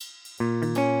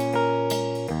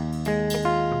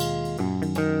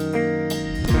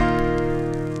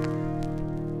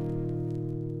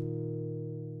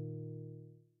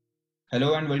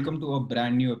Hello and welcome to a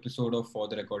brand new episode of For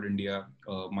the Record India.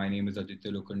 My name is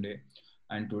Aditya Lokhande,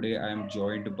 and today I am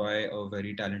joined by a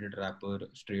very talented rapper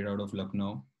straight out of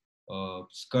Lucknow.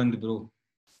 Skand, bro,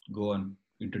 go on,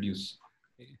 introduce.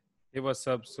 Hey, what's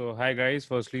up? So, hi guys.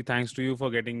 Firstly, thanks to you for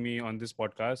getting me on this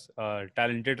podcast.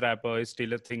 Talented rapper is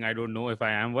still a thing. I don't know if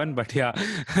I am one, but yeah,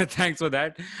 thanks for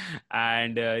that.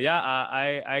 And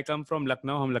I come from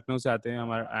Lucknow. हम लखनऊ से आते हैं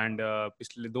हमारा and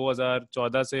पिछले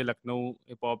 2014 से Lucknow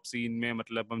hip hop scene में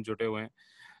मतलब हम जुटे हुए हैं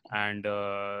and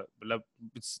मतलब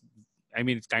it's I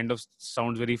mean, it kind of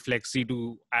sounds very flexy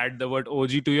to add the word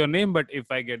OG to your name, but if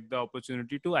I get the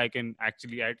opportunity to, I can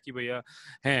actually add कि भैया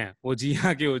हैं OG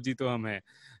यहाँ के OG तो हम हैं.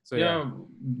 So yeah. Yeah,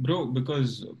 bro,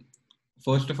 because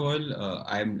first of all,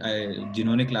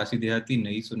 जिन्होंने classy देहाती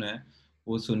नहीं सुना है,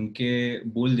 वो सुन के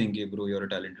बोल देंगे, bro, you're a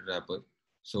talented rapper.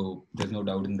 So there's no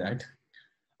doubt in that.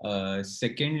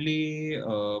 Secondly,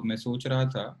 मैं सोच रहा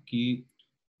था कि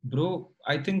bro,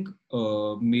 I think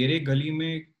मेरे गली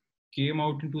में came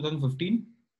out in 2015.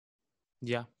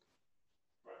 Yeah.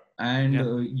 And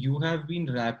Yeah. You have been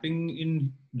rapping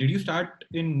in. Did you start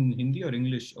in Hindi or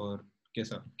English or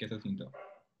कैसा scene था?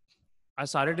 I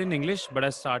started in English, but I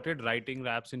started writing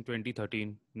raps in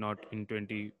 2013, not in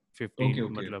 2015. Okay.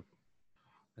 मतलब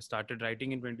I started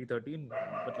writing in 2013.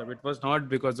 मतलब it was not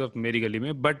because of Meri Gali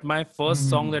Mein, but my first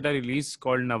song that I released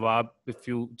called Nawab, if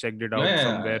you checked it out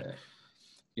somewhere.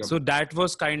 Yep. So that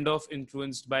was kind of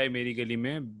influenced by Meri Gali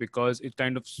Mein because it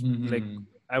kind of like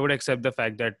I would accept the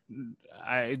fact that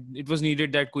it was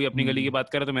needed that कोई अपनी गली की बात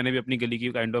करे तो मैंने भी अपनी गली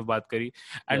की kind of बात करी.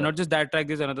 And not just that track,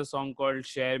 there's another song called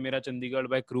शहर मेरा चंडीगढ़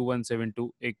by Crew 172,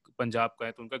 एक पंजाब का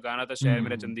है, तो उनका गाना था शहर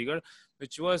मेरा Chandigarh,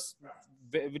 which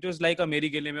was like a मेरी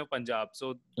गली में Punjab.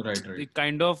 So right. It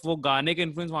kind of वो गाने के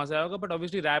influence वहाँ से आया होगा, but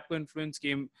obviously rap का influence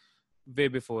came way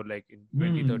before, like in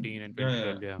 2013 and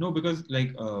 2012. Yeah. No, because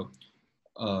like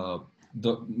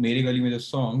the मेरी गली में the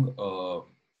song,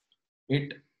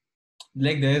 it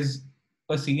like there's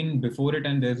a scene before it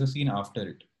and there's a scene after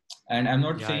it, and I'm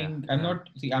not saying I'm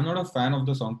not a fan of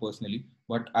the song personally,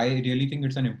 but I really think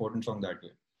it's an important song that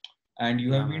way. And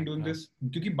you have been doing this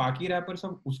क्योंकि बाकी rappers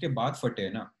सब उसके बाद फटे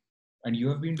हैं ना, and you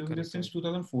have been doing this since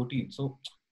 2014. So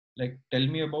like tell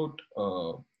me about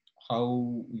how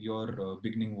your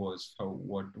beginning was,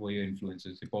 what were your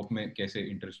influences, hip hop में कैसे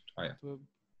interest आया?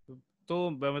 तो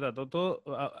मैं बताता हूँ. तो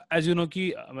as you know कि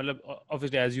मतलब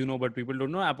obviously as you know but people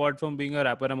don't know, apart from being a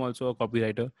rapper I'm also a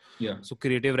copywriter. Yeah. So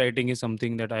creative writing is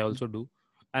something that I also do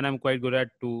and I'm quite good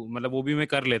at too. मतलब वो भी मैं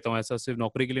कर लेता हूँ, ऐसा सिर्फ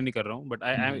नौकरी के लिए नहीं कर रहा हूँ, but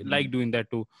I like doing that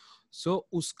too. So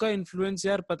उसका इन्फ्लुएंस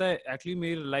यार पता है एक्चुअली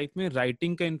मेरी लाइफ में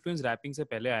राइटिंग का इन्फ्लुएंस रैपिंग से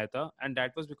पहले आया था and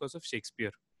that was because of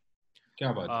Shakespeare.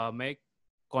 क्या बात? मैं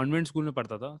कॉन्वेंट स्कूल में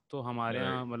पढ़ता था, तो हमारे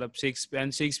यहाँ मतलब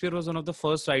Shakespeare was one of the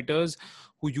first writers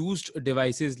who used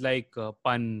devices like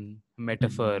पन,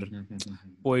 मेटाफर,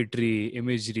 पोएट्री,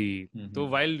 इमेजरी. तो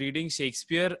व्हाइल रीडिंग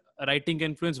शेक्सपियर राइटिंग का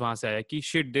इन्फ्लुएंस वहां से आया कि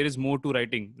shit there is more to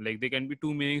writing, like there can be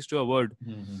two meanings to a word.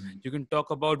 You can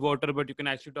talk about water but you can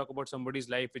actually talk about somebody's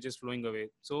life which is flowing away.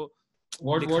 So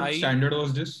what standard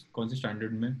was this? कौन सी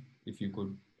standard में, if you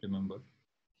could remember?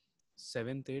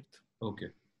 7th 8th.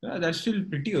 Okay. Yeah, that's still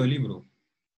pretty early, bro.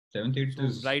 7th 8th so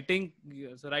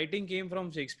is writing came from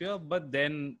Shakespeare, but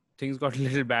then things got a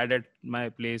little bad at my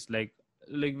place. Like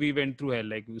we went through hell.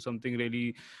 Like something really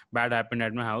bad happened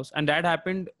at my house, and that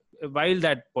happened while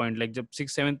that point. Like जब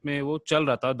 6th 7th में वो चल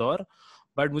रहा था दौर,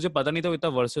 but मुझे पता नहीं था वो इतना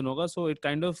वर्सन होगा. So it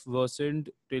kind of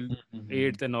worsened till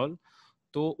 8th and all.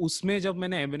 तो उसमें जब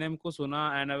मैंने Eminem को सुना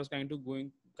and I was kind of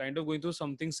going through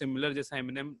something similar जैसा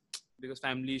Eminem, because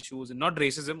family issues, not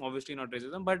racism, obviously not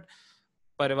racism, but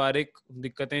पारिवारिक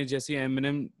दिक्कतें जैसी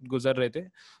एमिनेम गुजर रहे थे,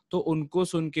 तो उनको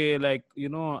सुन के like you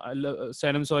know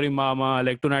said I am sorry mama,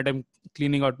 like tonight I am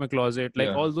cleaning out my closet, like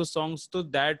all those songs. तो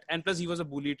that and plus he was a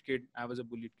bullied kid, I was a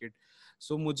bullied kid.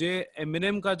 सो मुझे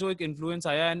Eminem का जो एक influence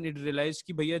आया and it realise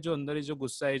कि भैया जो अंदर जो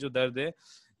गुस्सा है, जो दर्द है,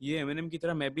 ये एमिनेम की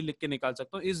तरह मैं भी लिख के निकाल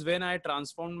सकता हूँ. Is when I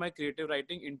transformed my creative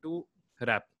writing into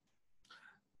rap.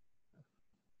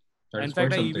 In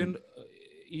fact, I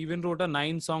even wrote a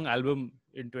 9-song album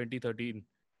in 2013.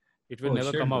 It will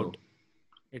never come out.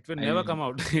 It will never come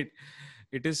out.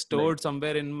 It is stored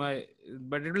somewhere in my,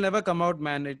 but it will never come out,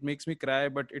 man. It makes me cry,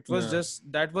 but it was just,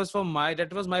 that was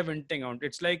my venting out.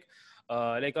 It's like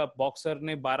a boxer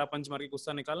ने 12 पंच मार के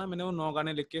गुस्सा निकाला, मैंने वो 9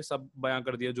 गाने लिख के सब बयां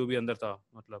कर दिया जो भी अंदर था,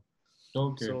 मतलब.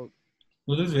 Okay. So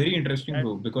this is very interesting,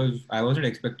 bro, because I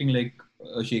wasn't expecting like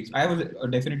Shakespeare. I was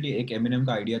definitely एक Eminem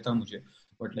का idea था मुझे,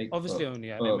 but like obviously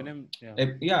Eminem,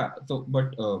 so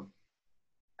but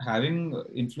having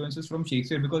influences from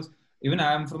Shakespeare, because even I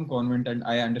am from convent and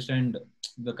I understand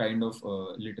the kind of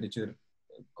literature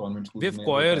convent schools We have में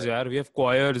होता choirs, है. yaar. We have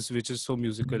choirs, which is so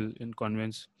musical in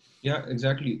convents. Yeah,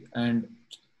 exactly. And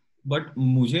but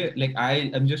मुझे like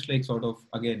I'm just like sort of,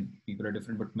 again, people are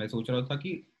different, but मैं सोच रहा था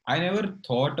कि I never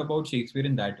thought about Shakespeare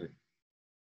in that way.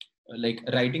 Like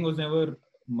writing was never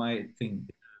my thing.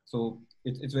 So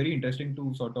it's very interesting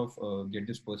to sort of get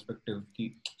this perspective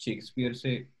कि Shakespeare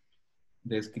से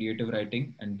there's creative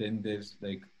writing, and then there's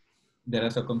like there are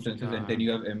circumstances, and then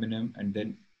you have Eminem, and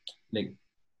then like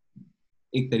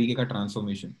एक तरीके का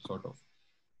transformation sort of.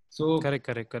 So Correct.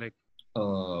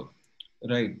 uh,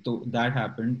 right, so that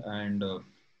happened. And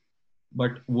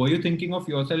but were you thinking of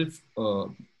yourself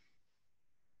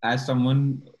as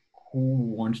someone who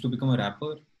wants to become a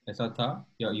rapper? ऐसा था,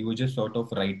 या you were just sort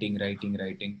of writing?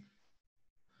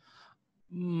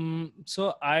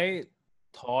 So I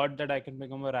thought that I can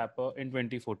become a rapper in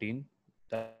 2014.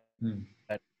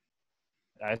 That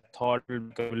I thought I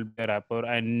will be a rapper.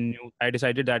 I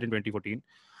decided that in 2014.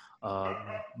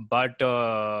 But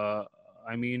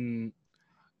I mean,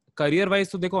 career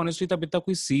wise तो देखो honestly तब इतना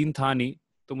कोई scene था नहीं,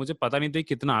 तो मुझे पता नहीं था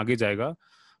कितना आगे जाएगा.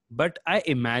 But I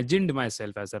imagined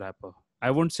myself as a rapper.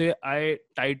 I won't say I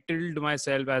titled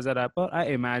myself as a rapper. I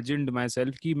imagined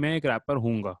myself कि मैं एक rapper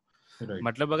हूँगा. Right.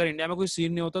 मतलब अगर इंडिया में कोई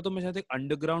सीन नहीं होता तो मैं शायद एक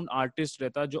अंडरग्राउंड आर्टिस्ट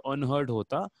रहता जो अनहर्ड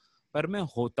होता, पर मैं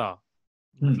होता.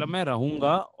 मतलब मैं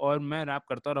रहूंगा और मैं रैप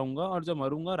करता रहूंगा, और जब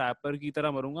मरूंगा रैपर की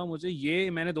तरह मरूंगा. मुझे ये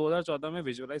मैंने 2014 में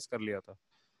विजुअलाइज कर लिया था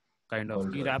काइंड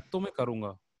ऑफ कि रैप तो मैं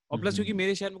करूंगा. और प्लस क्योंकि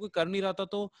मेरे शहर में कोई कर नहीं रहा था,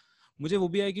 तो मुझे वो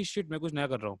भी आया कि शिट मैं कुछ नया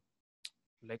कर रहा हूँ.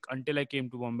 Like until I came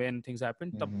to Bombay and things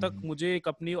happened, तब तक मुझे एक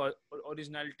अपनी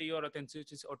ओरिजिनलिटी और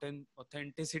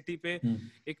ऑथेंटिसिटी पे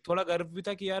एक थोड़ा गर्व भी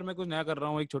था कि यार मैं कुछ नया कर रहा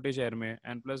हूँ एक छोटे शहर में.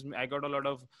 And plus I got a lot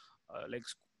of like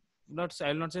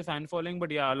I'll not say fan following,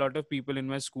 but yeah, a lot of people in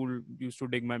my school used to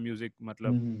dig my music.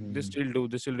 मतलब they still do,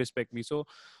 they still respect me. So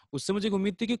उससे मुझे एक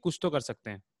उम्मीद थी कि कुछ तो कर सकते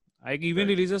हैं. I even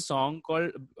released a song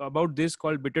about this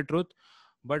called Bitter Truth,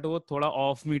 but वो थोड़ा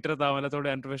off meter था, मतलब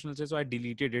थोड़ा unprofessional से, so I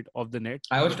deleted it off the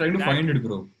net. I was trying to find it,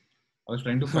 bro. I was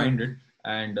trying to find it,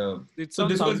 and it's so on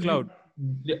this SoundCloud.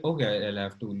 Okay, I'll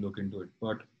have to look into it.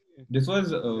 But this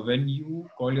was when you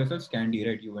called yourself Scandy,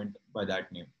 right? You went by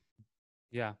that name.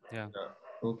 Yeah.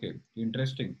 Okay,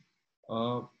 interesting.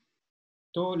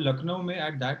 So Lucknow में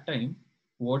at that time,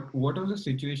 what was the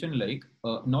situation like?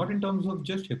 Not in terms of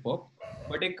just hip hop,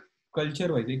 but एक culture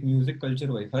wise, एक music culture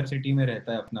wise, हर city में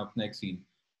रहता है अपना अपना एक scene.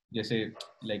 जैसे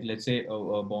like let's say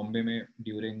Bombay में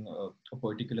during a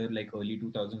particular like early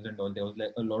 2000s and all, there was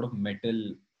like a lot of metal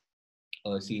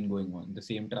scene going on. The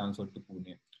same transferred to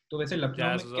Pune. तो वैसे लखनऊ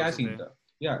में क्या scene था?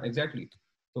 Yeah, exactly.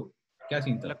 तो क्या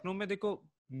scene था? लखनऊ में देखो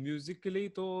म्यूजिकली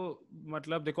तो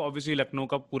मतलब देखो ऑब्वियसली लखनऊ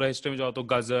का पूरा हिस्ट्री में जाओ तो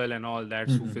ghazal and all that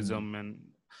Sufism and,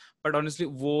 but honestly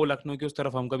वो लखनऊ की उस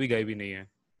तरफ हम कभी गए भी नहीं है.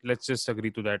 Let's just agree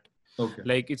to that.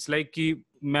 Like it's like कि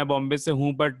मैं बॉम्बे से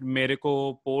हूँ बट मेरे को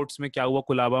पोर्ट्स में क्या हुआ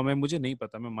कुलाबा में मुझे नहीं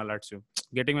पता. मैं मलाड से हूँ.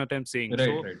 Getting what I am saying.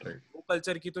 So वो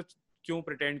कल्चर की तो क्यों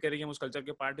प्रिटेंड करें कि हम उस कल्चर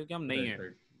के पार्ट है कि हम नहीं है.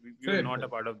 We are not a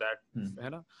part of that, है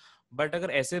ना. बट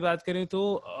अगर ऐसे बात करें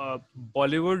तो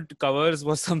Bollywood covers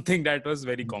was something that was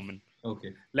very common. Okay.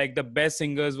 Like the best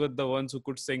singers were the ones who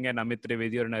could sing an Amit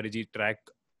Trivedi or an Arijit track,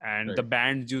 and the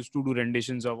bands used to do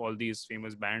renditions of all these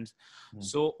famous bands.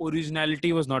 So originality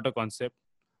was not a concept.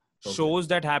 Shows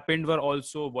that happened were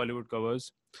also Bollywood covers.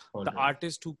 The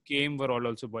artists who came were all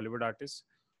also Bollywood artists.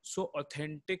 So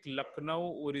authentic Lucknow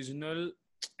original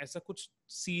ऐसा कुछ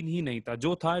scene ही नहीं था.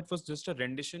 जो था it was just a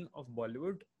rendition of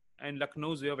Bollywood and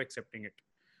Lucknow's way of accepting it.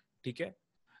 ठीक है.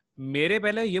 मेरे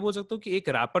पहले ये बोल सकता हूँ कि एक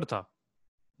रैपर था,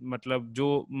 मतलब जो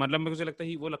मतलब मेरे को लगता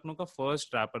है वो लखनऊ का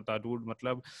फर्स्ट रैपर था डूड.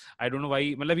 मतलब आई डोंट नो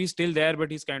व्हाई, मतलब he still there but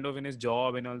he is kind of in his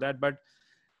job and all that, but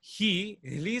he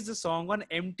released a song on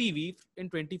MTV in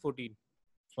 2014.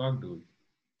 Fuck, dude.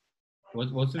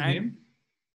 What's his name?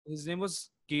 His name was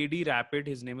KD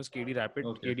Rapid. His name was KD Rapid.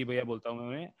 Okay. KD भैया बोलता हूँ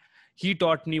मैं. He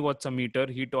taught me what's a meter.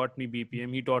 He taught me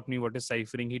BPM. He taught me what is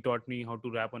ciphering. He taught me how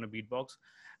to rap on a beatbox.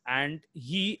 And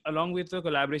he, along with the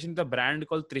collaboration with a brand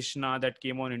called Trishna that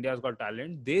came on India's Got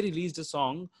Talent, they released a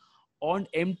song on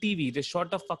MTV. They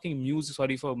shot a fucking music.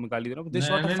 Sorry for Magali. They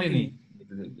shot a fucking.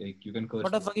 Like, you can curse.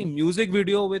 What a fucking music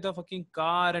video with a fucking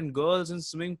car and girls in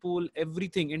swimming pool,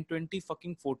 everything in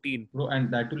 2014. Bro,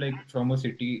 and that too like from a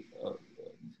city.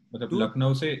 मतलब Lucknow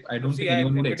से I don't think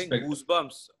anyone would expect.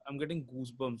 I'm getting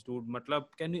goosebumps, dude. मतलब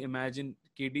can you imagine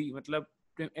KD? मतलब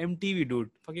MTV, dude.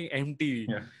 Fucking MTV.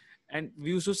 Yeah. and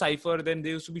we used to cipher. Then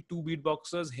there used to be 2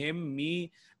 beatboxers, him,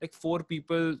 me, like 4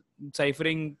 people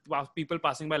ciphering, people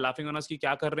passing by laughing on us ki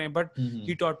kya kar rahe hain, but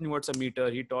he taught me what's a meter,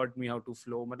 he taught me how to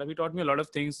flow, matlab he taught me a lot of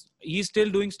things. He's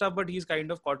still doing stuff, but he's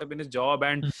kind of caught up in his job,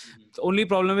 and the only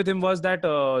problem with him was that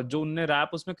jo unne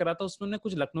rap usme kara tha usme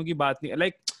कुछ लखनऊ की बात नहीं,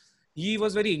 like he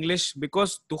was very English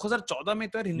because 2014 में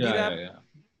तो Hindi rap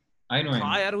I know.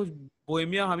 यार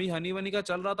Bohemia Honey वनी का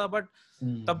चल रहा था, बट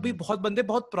तब भी बहुत बंदे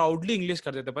बहुत प्राउडली इंग्लिश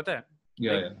करते थे, पता है?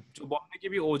 जो बॉम्बे के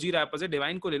भी ओजी रैपर्स है,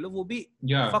 डिवाइन को ले लो, वो भी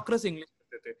फक्र से इंग्लिश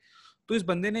करते थे. तो इस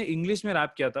बंदे ने इंग्लिश में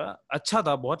रैप किया था, अच्छा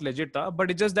था, बहुत लेजिट था,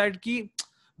 बट इट्स जस्ट दैट कि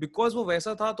बिकॉज वो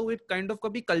वैसा था तो इट काइंड ऑफ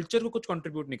कभी कल्चर को कुछ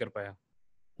कंट्रीब्यूट नहीं कर पाया.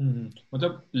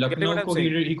 मतलब लखनऊ को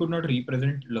he could not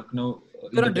represent Lucknow.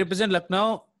 He couldn't represent Lucknow.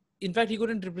 In fact, he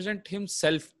couldn't represent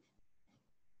himself.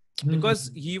 Because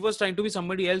he was trying to be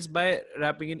somebody else by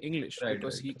rapping in English. Right,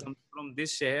 because he comes from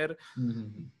this शहर.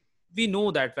 We know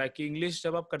that fact कि English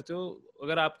जब आप करते हो,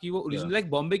 अगर आपकी वो original, like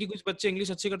Bombay की कुछ बच्चे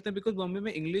English अच्छे करते हैं because बॉम्बे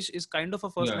में English is kind of a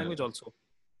first language also.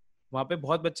 वहाँ पे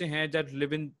बहुत बच्चे हैं that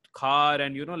live in Khar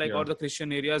and you know like or the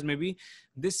Christian areas में भी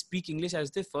they speak English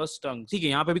as their first tongue. ठीक है,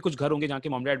 यहाँ पे भी कुछ घर होंगे जहाँ के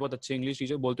मॉम डैड बहुत अच्छे English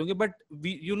टीचर बोलते होंगे, but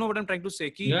you know what I'm trying to say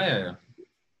कि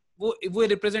वो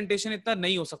रिप्रेजेंटेशन इतना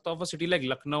नहीं हो सकता of a city like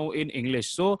Lucknow in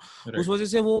English. सो उस वजह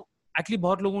से वो एक्चुअली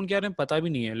बहुत लोगों उनके बारे में पता भी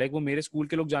नहीं है. लाइक वो मेरे स्कूल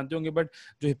के लोग जानते होंगे, बट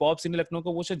जो हिप हॉप सीन लखनऊ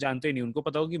को वो शायद जानते ही नहीं. उनको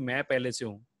पता होगा कि मैं पहले से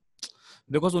हूँ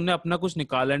बिकॉज उन्होंने अपना कुछ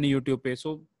निकाला नहीं यूट्यूब पे.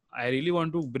 सो I really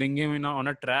want to bring him in on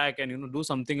a track and you know do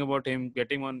something about him,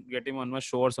 get him on my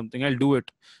show और something. I will do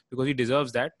it because he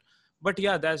deserves that. But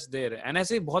या that's there. And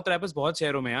ऐसे बहुत rappers बहुत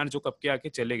शहरों में यार जो कब के आके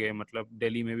चले गए, मतलब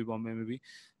दिल्ली में भी, बॉम्बे में भी.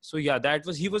 So yeah, that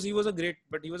was he was a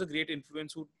great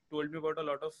influence who told me about a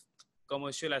lot of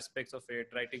commercial aspects of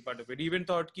it, writing part of it. He even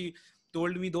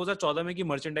told me 2014 में कि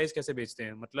merchandise कैसे बेचते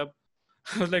हैं. मतलब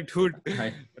I was like, dude,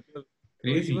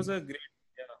 crazy. He was a great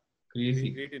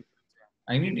influence.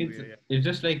 I mean, it's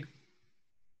just like,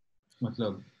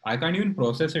 मतलब I can't even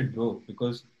process it, bro,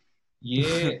 because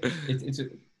it's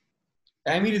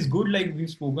I mean, it's good. Like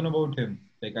we've spoken about him.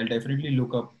 Like I'll definitely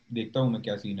look up. देखता हूँ मैं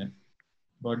क्या scene है.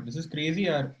 But this is crazy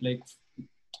यार, like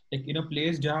in a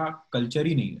place जहाँ culture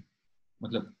ही नहीं है,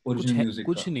 मतलब original music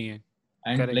कुछ नहीं है.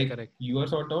 And correct, like you are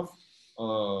sort of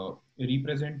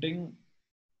representing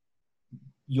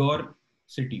your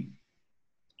city,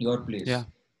 your place,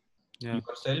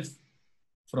 yourself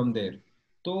from there.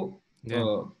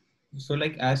 So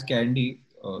like as Candy,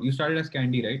 you started as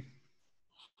Candy, right?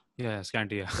 Yeah,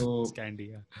 Scandy. Yeah. So Scandy.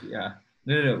 Yeah.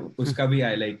 No. उसका भी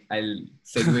I'll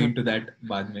segue into that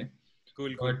बाद में.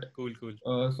 Cool.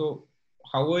 So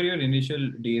how were your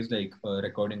initial days like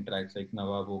recording tracks like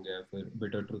Nawab हो गया, फिर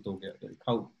Bitter Truth हो गया, like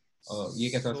how ये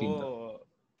कैसा scene था?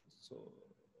 So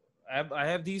I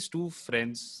have these two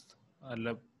friends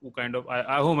who kind of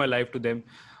I owe my life to them.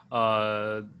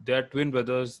 They are twin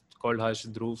brothers called Harsh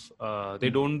and Dhruv.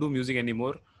 They don't do music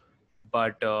anymore,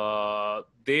 but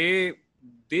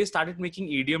they started making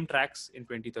EDM tracks in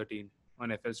 2013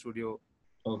 on FL Studio.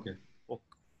 Okay.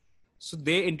 So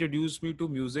they introduced me to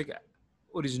music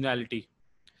originality.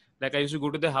 Like I used to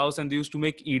go to their house and they used to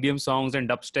make EDM songs and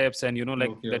dubsteps and you know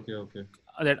like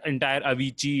that entire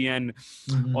Avicii and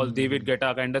all David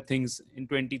Guetta kind of things in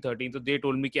 2013. So they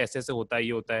told me कि ऐसे होता है,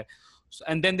 ये होता है. So,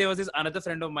 and then there was this another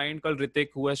friend of mine called Ritik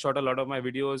who has shot a lot of my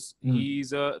videos.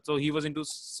 So he was into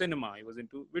cinema, he was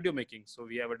into video making. So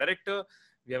we have a director,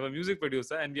 we have a music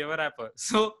producer, and we have a rapper.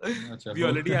 So we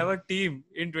already have a team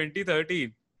in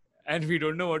 2013. And we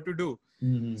don't know what to do.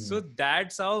 So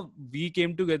that's how we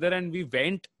came together and we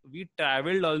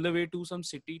traveled all the way to some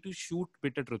city to shoot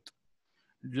Bitter Truth.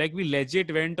 Like we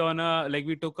legit went on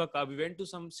we took a car, we went to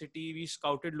some city, we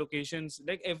scouted locations.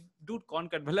 Like dude,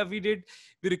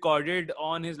 we recorded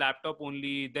on his laptop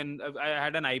only. Then I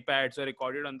had an iPad, so I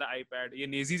recorded on the iPad. ये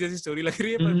नेजी जैसी story लग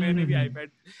रही है, पर मैंने भी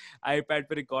iPad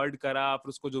पे record करा, फिर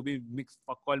उसको जो भी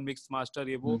मिक्स मास्टर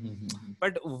ये वो.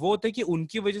 बट वो थे कि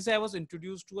उनकी वजह से I was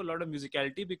introduced to a lot of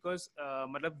musicality because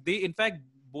मतलब they, in fact,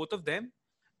 both of them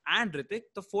and Ritik,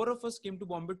 the four of us came to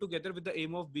Bombay together with the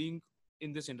aim of being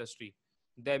in this industry.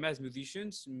 Them as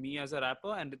musicians, me as a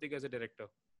rapper, and Ritik as a director.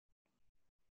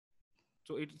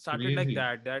 So it started like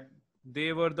that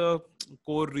they were the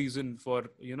core reason for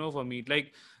for me.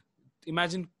 Like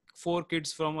imagine 4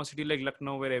 kids from a city like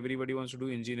Lucknow where everybody wants to do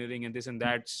engineering and this and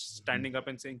that, standing up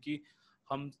and saying कि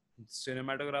हम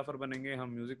cinematographer बनेंगे,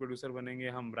 हम music producer बनेंगे,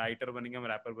 हम writer बनेंगे, हम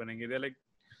rapper बनेंगे. They're like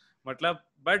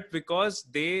but because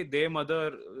their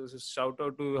mother, shout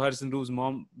out to Harsh and Dhru's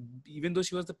mom, even though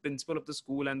she was the principal of the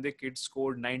school and their kids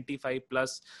scored 95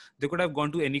 plus, they could have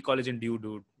gone to any college in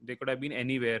dude. They could have been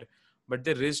anywhere, but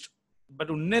they risked. But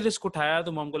उनने risk उठाया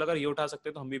तो mom को लगा ये उठा सकते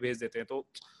हैं तो हम भी भेज देते हैं. तो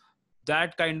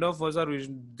that kind of was our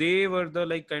vision. They were the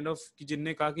like kind of कि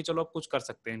जिनने कहा कि चलो अब कुछ कर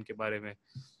सकते हैं इनके बारे में.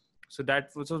 So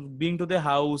that was being to their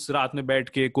house, रात में बैठ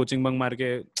के कोचिंग बंक मार के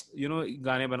you know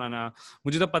गाने बनाना.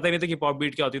 मुझे तो पता ही नहीं था कि पॉप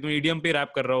बीट क्या होती है. तो मैं ईडीएम पे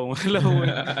रैप कर रहा हूँ. मतलब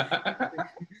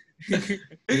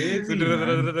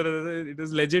it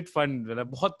was legit fun. मतलब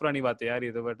बहुत पुरानी बात है यार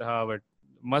ये तो. But हाँ, but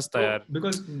मस्त था यार.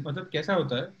 Because मतलब कैसा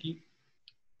होता है कि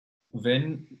when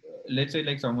let's say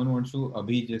like someone wants to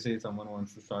अभी जैसे someone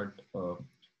wants to start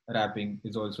rapping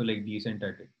is also like decent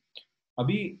at it.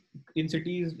 अभी in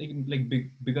cities like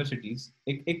bigger cities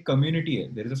एक community है,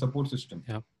 there is a support system,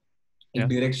 एक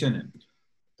direction है.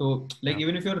 तो like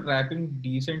even if you're rapping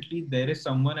decently, there is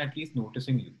someone at least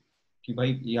noticing you कि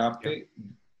भाई यहाँ पे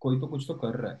कोई तो कुछ तो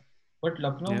कर रहा है. But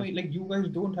लखनऊ में like you guys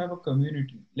don't have a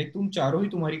community. Like तुम चारों ही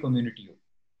तुम्हारी community हो.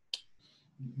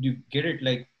 You get it?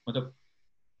 Like मतलब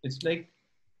it's like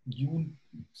you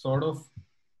sort of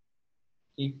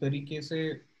एक तरीके से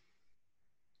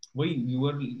वही you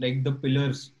are like the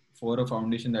pillars for a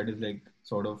foundation that is like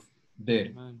sort of there.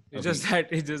 It's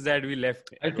just that we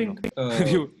left. I think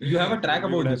you have a track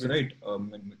about this, right?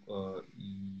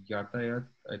 Yatayat,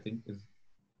 I think is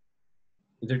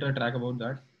it a track about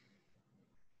that?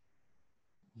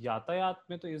 यातायात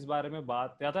में तो इस बारे में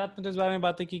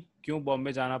बात है कि क्यों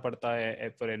बॉम्बे जाना पड़ता है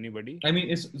for anybody. I mean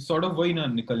it's sort of वही ना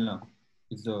निकलना.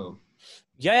 It's the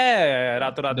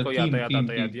रातों रात को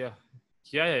यातायात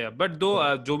या बट दो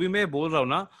जो भी मैं बोल रहा हूँ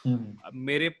ना,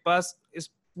 मेरे पास इस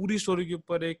पूरी स्टोरी के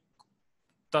ऊपर एक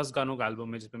 10 गानों का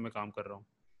एल्बम है जिसपे मैं काम कर रहा हूँ.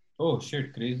 Oh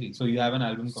shit, crazy. So you have an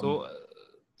album coming.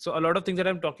 So a lot of things that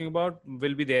I'm talking about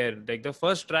will be there. Like the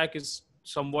first track is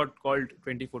somewhat called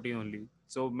 2014 only.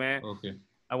 So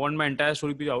I want my entire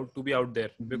story to be out there.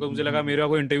 Because मुझे लगा मेरा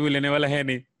कोई interview लेने वाला है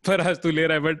नहीं, पर आज तू ले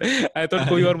रहा है. बट आई थॉट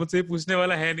कोई और मुझसे पूछने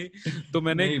वाला है नहीं, तो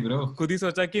मैंने खुद ही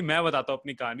सोचा कि मैं बताता हूँ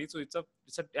अपनी कहानी. So it's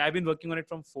I have been working on it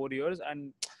from 4 years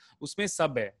and उसमें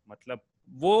सब है. मतलब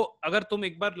वो अगर तुम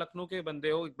एक बार लखनऊ के बंदे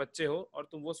हो, एक बच्चे हो और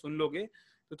तुम वो सुन लोगे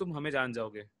तो तुम हमें जान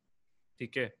जाओगे.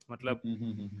 ठीक है, मतलब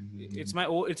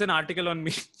it's an article on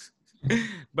me.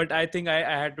 But I think I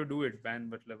had to do it, man.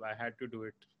 मतलब I had to do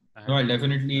it. No, I'll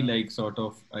definitely like sort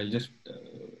of I'll just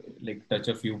like touch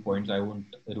a few points. I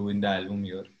won't ruin the album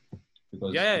here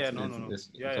because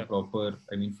it's a proper,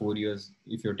 I mean 4 years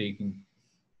if you're taking,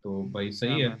 तो भाई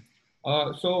सही है.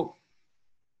 So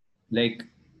like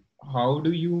how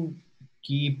do you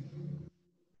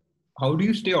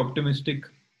stay optimistic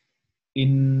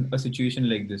in a situation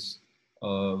like this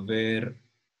where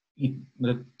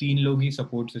मतलब 3 लोग ही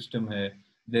support system है,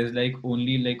 there's like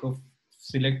only like a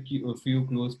few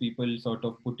close people sort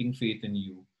of putting faith in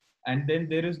you, and then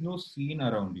there is no scene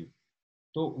around you.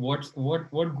 So what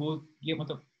goes ये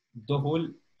मतलब the whole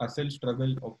hustle,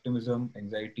 struggle, optimism,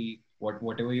 anxiety,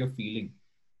 whatever you're feeling,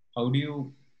 how do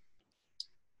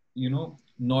you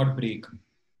not break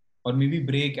or maybe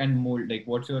break and mold? Like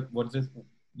what's this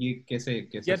ये कैसे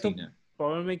scene है?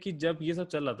 Problem है कि जब ये सब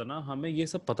चल रहा था ना, हमें ये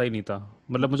सब पता ही नहीं था.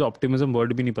 मतलब मुझे ऑप्टिमिज्म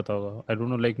वर्ड भी नहीं पता होगा. आई डोंट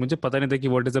नो, लाइक मुझे पता नहीं था कि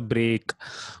what is a break,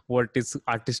 what is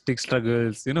artistic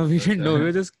struggles, you know. We didn't know, we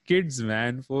were just kids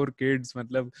man, 4 kids.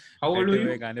 मतलब हाउ ओल्ड वर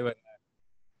यू? गाने बना.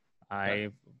 आई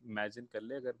इमेजिन कर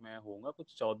ले अगर मैं होऊंगा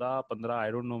कुछ 14-15,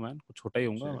 आई डोंट नो मैन, कुछ छोटा ही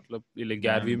होऊंगा. मतलब ये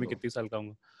 11वीं में कितने साल का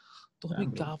होऊंगा. तो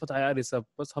हमें क्या पता यार ये सब.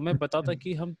 बस हमें पता था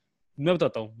कि मैं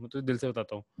बताता हूँ, मैं तो दिल से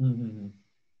बताता हूँ.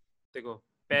 देखो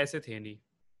पैसे थे नहीं.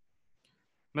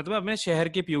 मैं तुम्हें अपने शहर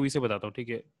के पीओवी से बताता हूँ, ठीक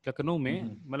है. लखनऊ में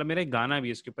मतलब मेरा एक गाना भी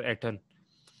है इसके ऊपर, एटन.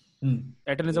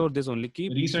 एटन इज अबाउट दिस ओनली कि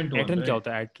एटन क्या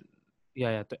होता है.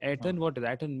 तो एटन व्हाट इज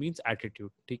एटन मींस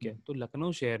एटीट्यूड. ठीक है, तो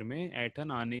लखनऊ शहर में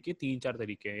एटन आने के 3-4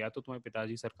 तरीके हैं. या तो तुम्हारे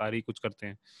पिताजी सरकारी कुछ करते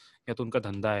हैं, या तो उनका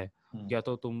धंधा है, या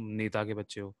तो तुम नेता के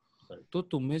बच्चे हो. तो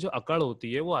तुम्हें जो अकड़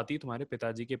होती है वो आती है तुम्हारे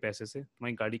पिताजी के पैसे से,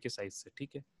 तुम्हारी गाड़ी के साइज से.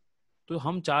 ठीक है, तो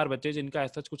हम 4 बच्चे जिनका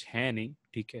ऐसा कुछ है नहीं.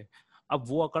 ठीक है, अब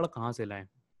वो अकड़ कहाँ से लाएं?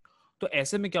 तो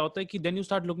ऐसे में क्या होता है कि then you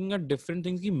start looking at different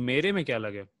things कि मेरे में क्या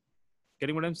लगे.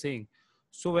 Getting what I am saying?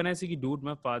 So when I see कि dude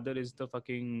my father is the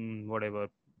fucking whatever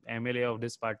MLA of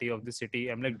this party of this city,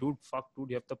 I am like dude fuck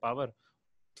dude, you have the power.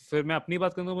 तो फिर मैं अपनी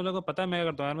बात करूंगा, मुझे पता है मैं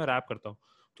करता हूं यार, मैं रैप करता हूं.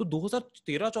 तो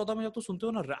 2013-14 में जब तू सुनते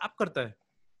हो ना रैप करता है,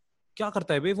 क्या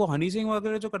करता है भाई वो हनी सिंह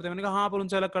वगैरह जो करते हैं. मैंने कहा हाँ, पर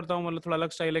उनसे अलग करता हूँ, मतलब थोड़ा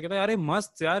अलग स्टाइल है. कहता है अरे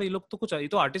मस्त यार, ये लोग तो कुछ, ये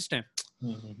तो आर्टिस्ट हैं.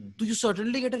 तो you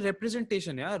certainly get a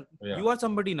representation यार. You are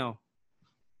somebody now.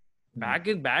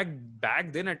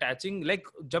 back then attaching like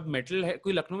जब मेटल है,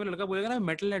 कोई लखनऊ में लड़का बोलेगा ना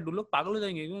मेटल हेड, लोग पागल हो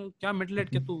जाएंगे. क्या मेटल हेड,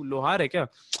 क्या तू लोहार है क्या?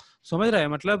 समझ रहा है?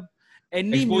 मतलब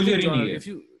any music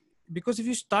genre, because if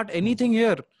you start anything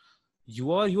here,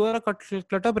 you are a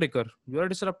clutter breaker, you are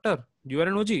a disruptor, you are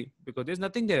an OG, because there's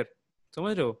nothing there.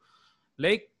 समझ रहे हो?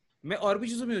 like मैं और भी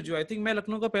चीजों में हूँ. आई थिंक मैं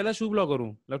लखनऊ का पहला शू ब्लॉगर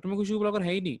हूँ. लखनऊ में कोई शू ब्लॉगर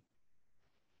है ही नहीं.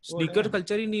 स्नीकर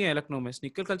कल्चर ही नहीं है लखनऊ में,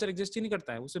 स्नीकर कल्चर एग्जिस्ट ही नहीं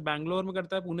करता है, उसे बैंगलोर में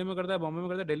करता है, पुणे में करता है, बॉम्बे में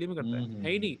करता है, दिल्ली में करता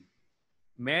है ही नहीं।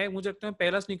 मैं मुझे लगता है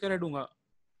पहला स्नीकर हेड हूँगा,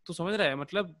 तो समझ रहा है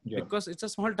मतलब, because it's a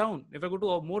small town. If I go to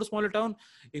a more smaller town,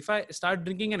 if I start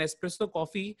drinking an espresso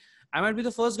coffee, I might be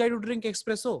the first guy to drink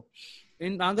espresso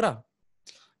in Agra.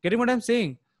 Getting what I'm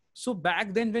saying? So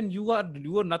back then when you are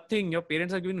nothing, your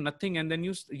parents are giving you nothing, and then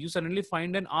you suddenly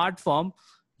find an art form,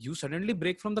 you suddenly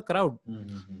break from the crowd.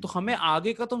 तो हमें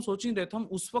आगे का तो हम सोच ही नहीं रहे थे, हम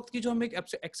उस वक्त की जो हमें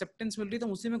एक्सेप्टेंस मिल रही थी,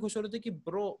 हम उसी में खुश हो रहे थे कि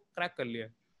ब्रो क्रैक कर लिया,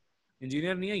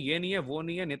 इंजीनियर नहीं है, ये नहीं है, वो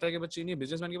नहीं है, नेता के बच्चे नहीं है,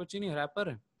 बिजनेसमैन के बच्चे नहीं है, रैपर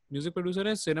है, म्यूजिक प्रोड्यूसर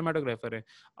है, सिनेमाटोग्राफर है,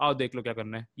 आओ देख लो क्या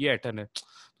करना है, ये एटर्न है,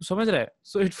 तो समझ रहा है।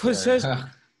 So it was just,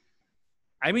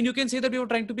 I mean you can say that we were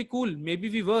trying to be cool, maybe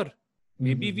we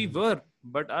were,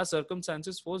 but our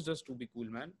circumstances forced us to be cool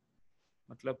man,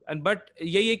 मतलब। एंड बट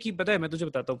यही है कि पता है, मैं तुझे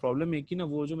बताता हूँ प्रॉब्लम एक ही ना,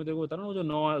 वो जो मैं तेरे को बता रहा हूँ, वो जो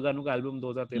 9 गानों का एल्बम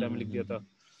 2013 में लिख दिया था,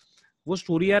 वो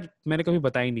स्टोरी यार मैंने कभी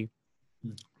बताई नहीं,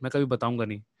 मैं कभी बताऊंगा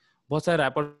नहीं। बहुत सारे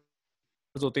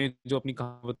रैपर्स होते हैं जो अपनी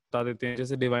कहानी बता देते हैं,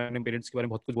 जैसे डिवाइन ने पेरेंट्स के बारे में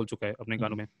बहुत कुछ बोल चुका है अपने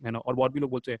गानों में, है ना, और बहुत भी लोग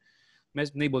बोलते हैं, मैं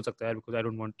नहीं बोल सकता यार, because I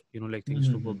don't want you know like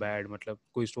things to go bad, मतलब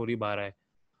कोई स्टोरी बाहर आए।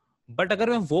 बट अगर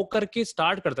मैं वो करके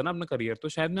स्टार्ट करता ना अपना करियर, तो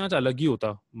शायद मैं आज अलग ही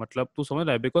होता, मतलब तू समझ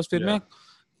रहा है, बिकॉज फिर मैं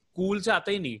कूल से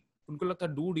आता ही नहीं, उनको लगता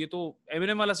डूड ये तो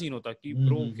एमिनेम वाला सीन होता कि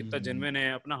ब्रो कितना जेन्युइन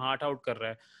है, अपना हार्ट आउट कर रहा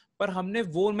है। पर मैंने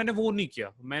वो नहीं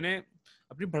किया, मैंने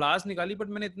अपनी भड़ास निकाली, बट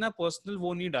मैंने इतना पर्सनल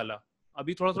वो नहीं डाला।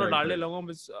 अभी थोड़ा डालने लगा,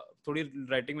 थोड़ी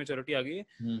राइटिंग मैच्योरिटी आ गई है,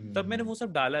 तब मैंने वो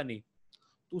सब डाला नहीं।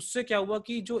 तो उससे क्या हुआ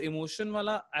कि जो इमोशन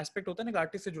वाला एस्पेक्ट होता है ना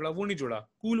आर्टिस्ट से जुड़ा, वो नहीं जुड़ा,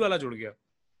 कूल वाला जुड़ गया।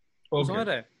 तो समझ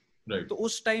रहा है? Right. तो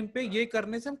उस टाइम पे ये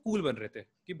करने से हम कूल बन रहे थे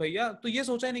कि भैया, तो ये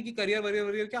सोचा ही नहीं कि करियर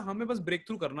वरियर क्या, हमें बस ब्रेक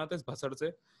थ्रू करना था, इस भसड़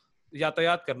से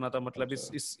यातायात करना था, मतलब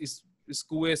इस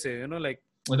कुएं से, यू नो लाइक,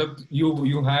 मतलब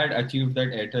you had achieved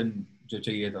that एटन जो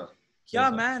चाहिए था। क्या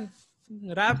मैन,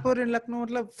 रैपर इन लखनऊ,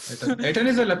 मतलब एटन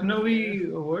इज अ लखनवी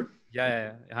वर्ड। या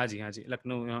हाँ जी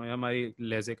लखनऊ हमारी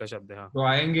लहजे का शब्द है। हाँ, तो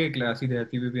आएंगे क्लासी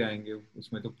देहाती में भी आएंगे,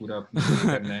 उसमें तो पूरा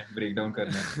करना है, ब्रेक डाउन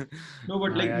करना है। No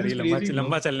but like this crazy,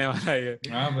 लंबा चलने वाला है ये।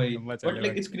 हाँ भाई, बट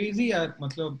लाइक इट्स क्रेजी यार,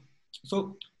 मतलब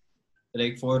so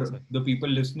like for the people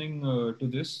listening to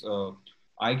this,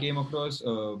 I came across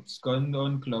Skand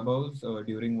on Clubhouse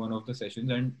during one of the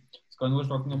sessions, and Skand was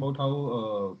talking about how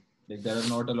like there are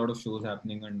not a lot of shows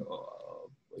happening and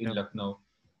in Lucknow,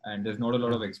 and there's not a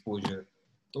lot of exposure.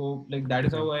 So like that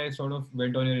is how I sort of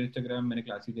went on your Instagram, मैंने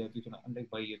classy दिया थी, सुना, I'm like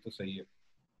भाई ये तो सही है।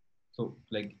 So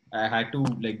like I had to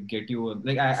like get you,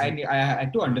 like I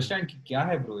had to understand कि क्या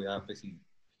है bro यहाँ पे scene.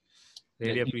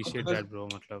 Really appreciate that bro,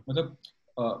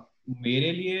 मतलब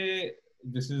मेरे लिए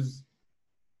this is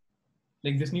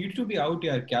like this needs to be out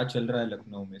यार, क्या चल रहा है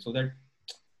लखनऊ में, so that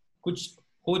कुछ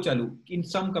हो चालू in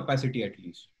some capacity at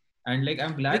least, and like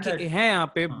I'm glad that है यहाँ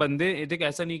पे बंदे। देख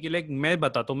ऐसा नहीं कि लाइक मैं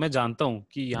बताता हूँ, मैं जानता हूँ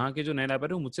कि यहाँ के जो नए रैपर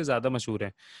है वो मुझसे ज्यादा मशहूर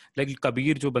है। लाइक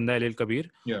कबीर जो बंदा है, एल कबीर,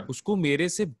 उसको मेरे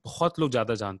से बहुत लोग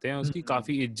ज्यादा जानते हैं, उसकी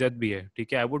काफी इज्जत भी है,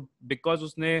 ठीक है। आई वुड, बिकॉज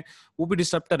उसने, वो भी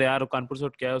डिस्टर्बर है यार, कानपुर से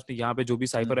उठ के आया, उसने यहाँ पे जो भी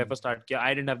साइफर रैपर स्टार्ट किया,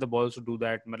 I didn't have the balls to do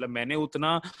that. मतलब मैंने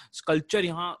उतना कल्चर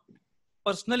यहाँ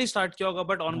पर्सनली स्टार्ट किया होगा,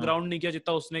 बट ऑन ग्राउंड नहीं किया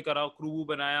जितना उसने करा, क्रू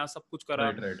बनाया, सब कुछ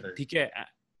करा, ठीक है।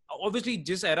 ऑब्वियसली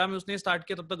जिस एरा में उसने स्टार्ट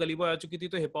किया तब तक गली बॉय आ चुकी थी,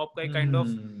 तो हिप हॉप का एक काइंड ऑफ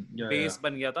बेस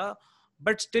बन गया था,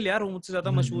 बट स्टिल यार वो मुझसे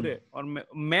ज्यादा मशहूर है। और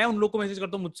मैं उन लोगों को मैसेज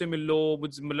करता हूँ, मुझसे मिल लो,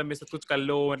 मतलब मेरे साथ कुछ कर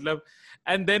लो, मतलब।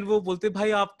 एंड देन वो बोलते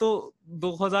भाई आप तो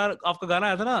 2000 आपका गाना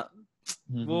आया था ना,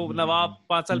 वो नवाब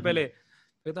 5 साल पहले,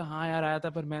 कहता हाँ यार आया था,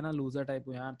 पर मैं ना लूजर टाइप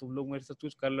हूँ यार, तुम लोग मेरे साथ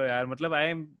कुछ कर लो यार। मतलब I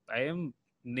am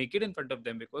naked in front of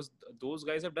them because those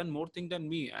guys have done more thing than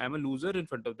me. I am a loser in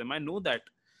front of them. I know that.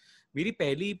 मेरी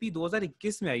पहली EP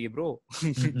 2021 में आई है bro.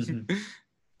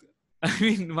 I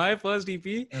mean my first EP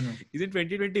is in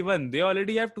 2021. They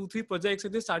already have 2-3 projects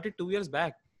and they started 2 years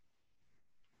back.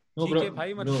 No bro,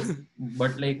 भाई मतलब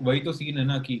but like वही तो scene है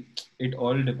ना कि it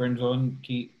all depends on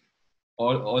कि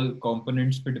all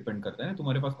components पे depend करता है ना,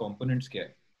 तुम्हारे पास components क्या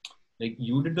है। Like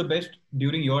you did the best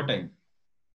during your time,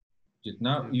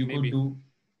 जितना you could do,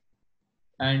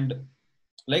 and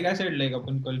like I said, like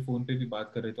अपन कल फोन पे भी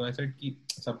बात कर रहे थे, I said कि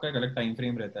सबका एक अलग टाइम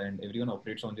फ्रेम रहता है and everyone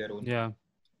operates on their own,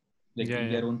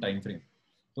 their own time frame.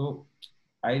 तो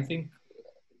I think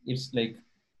it's like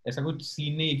ऐसा कुछ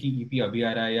सीन नहीं है कि EP अभी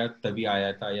आ रहा है या तभी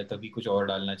आया था या तभी कुछ और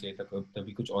डालना चाहिए था,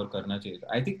 तभी कुछ और करना चाहिए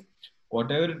था। I think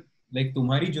whatever, like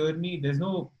तुम्हारी journey, there's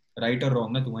no right or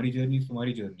wrong ना, तुम्हारी जर्नी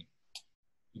तुम्हारी journey,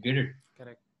 you get it?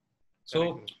 Correct. So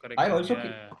I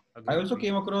also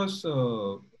came across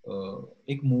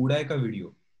एक मूड आई का वीडियो,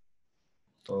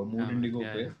 मूड इंडिगो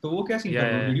पे, तो वो क्या सीन था?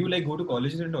 Did you like go to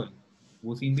colleges and all?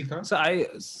 वो सीन भी था?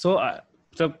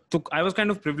 So I was kind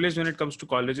of privileged when it comes to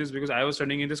colleges because I was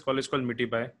studying in this college called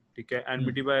Mitibai, ठीक है, and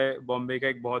Mitibai Bombay का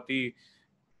एक बहुत ही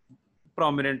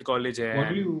prominent college है.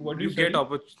 What do you get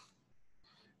study?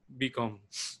 BCom.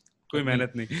 कोई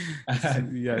मेहनत नहीं.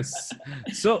 Yes.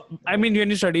 So I mean when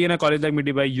you study in a college like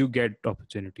Mitibai, you get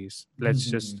opportunities. Let's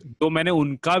just. तो मैंने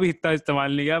उनका भी इतना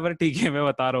इस्तेमाल नहीं किया, पर ठीक है मैं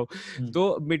बता रहा हूँ. तो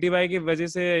Mitibai की वजह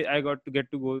से I got to get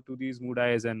to go to these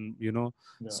Moodais and you know.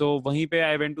 Yeah. So वहीं पे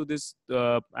I went to this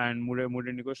and Mood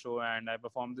Indigo show and I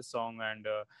performed this song and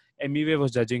MEV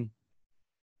was judging.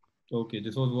 Okay,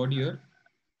 this was what year?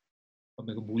 अब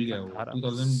मेरे को भूल गया वो.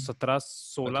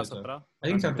 2017. I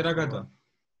think 17 का था.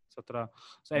 17.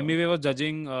 So MEV was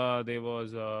judging. There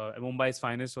was Mumbai's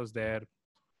Finest was there.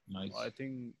 Nice. I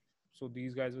think so.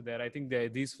 These guys were there. I think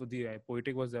these for the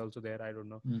Poetic was there also there. I don't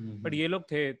know. But ये लोग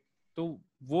थे. तो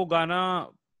वो गाना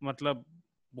मतलब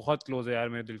बहुत close है यार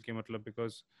मेरे दिल के मतलब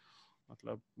because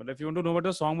मतलब if you want to know about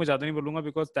the song मैं ज़्यादा नहीं बोलूँगा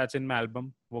because that's in my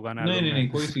album. वो गाना नहीं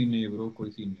कोई सीन नहीं है bro,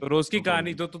 कोई सीन नहीं. रोज़ की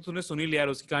कहानी तो तूने सुनी लिया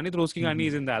रोज़ की कहानी, तो रोज़ की कहानी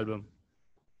is in the album.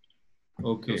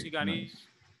 Okay. रोज़ की कहानी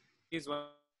is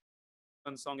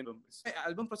one song in the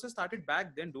album process started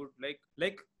back then, dude.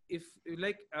 Like if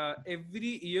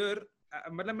every year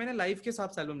मतलब मैंने लाइफ के हिसाब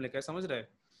से एल्बम लिखा है, समझ रहा है?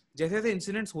 जैसे जैसे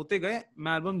इंसिडेंट्स होते गए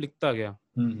मैं एल्बम लिखता गया.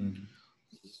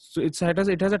 So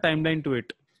it has a timeline to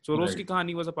it. So रोज़ की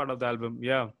कहानी was a part of the album.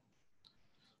 Yeah.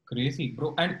 Crazy,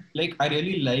 bro. And like I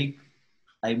really like,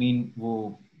 I mean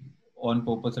वो on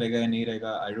purpose रहेगा या नहीं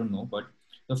रहेगा I don't know, but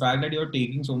the fact that you're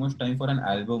taking so much time for an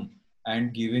album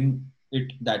and giving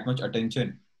it that much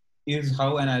attention is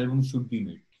how an album should be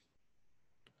made.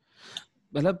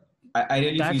 मतलब I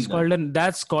really feel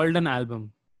that's called an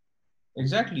album.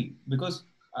 Exactly, because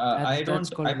I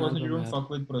personally don't fuck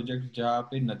with projects जहाँ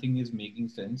पे nothing is making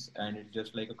sense and it's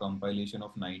just like a compilation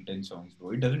of 9-10 songs,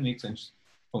 bro. It doesn't make sense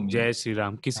for me. जय श्री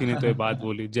राम, किसी ने तो ये बात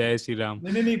बोली, जय श्री राम.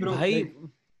 नहीं bro. Like,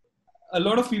 a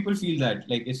lot of people feel that.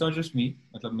 Like it's not just me.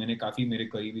 मतलब मैंने काफी मेरे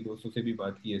करीबी दोस्तों से भी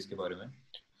बात की है इसके बारे में.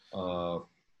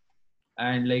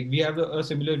 And like we have a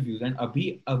similar views. And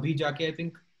अभी जाके I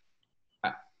think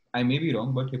I may be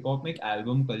wrong, but hip hop में एक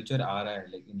album culture आ रहा है.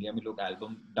 Like इंडिया में लोग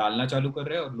album डालना चालू कर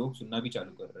रहे हैं और लोग सुनना भी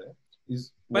चालू कर रहे हैं.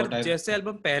 पर जैसे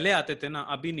एल्बम पहले आते थे ना,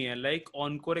 अभी नहीं है. Like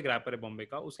Encore एक रैपर है बॉम्बे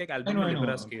का, उसका एक एल्बम है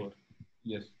Libra Scale.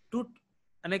 Yes. Dude,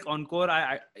 and like Encore,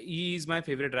 he is my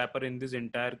favorite rapper in this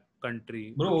entire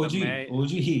country. Bro,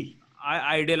 OG.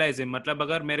 I idolize him. मतलब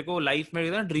अगर मेरे को लाइफ में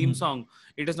ना dream song,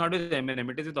 it is not with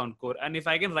Eminem, it is with Encore. And if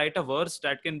I can write a verse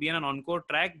that can be an Encore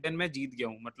track, then मैं जीत गया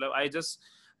हूँ. मतलब I just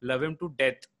love him to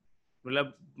death.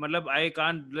 मतलब I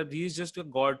can't. मतलब he is just a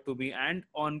god to me. And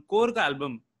Encore का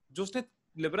album जो उसने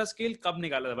Libra scale कब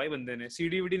निकाला था भाई बंदे ने,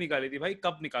 CD निकाली थी भाई,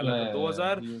 कब निकाला था?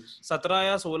 2017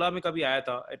 या 16 में कभी आया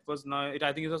था. I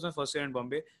think it was my first year in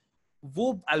Bombay.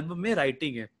 वो एल्बम में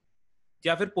राइटिंग है.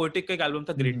 या फिर पोएटिक का एक एल्बम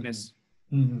था ग्रेटनेस.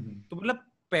 तो मतलब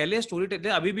पहले स्टोरी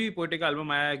टेलिंग, अभी भी पोएटिक का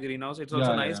एल्बम आया है Green House, it's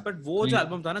also nice. But वो जो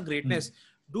एल्बम था ना greatness,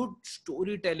 dude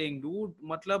story telling, dude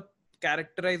मतलब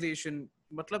कैरेक्टराइजेशन,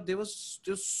 मतलब there was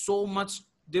just so much,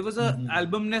 there was a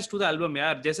albumness to the album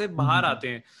यार. जैसे बाहर आते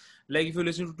हैं like if you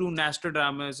listen to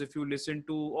Nostradamus, if you listen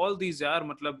to all these यार,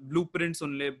 मतलब Blueprint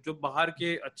सुन ले, जो बाहर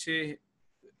के अच्छे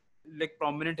like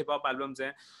prominent hip hop albums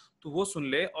हैं, तो वो सुन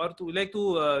ले. और तू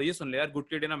ये सुन ले यार, Good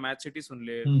Kid in a Mad City सुन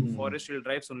ले, Forest Hill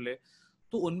Drive सुन ले.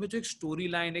 तो उनमें जो एक स्टोरी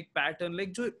लाइन, एक पैटर्न,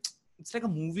 लाइक जो इट्स लाइक अ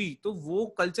मूवी, तो वो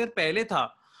कल्चर पहले था.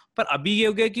 पर अभी ये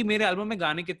हो गया कि मेरे एल्बम में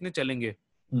गाने कितने चलेंगे.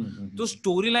 तो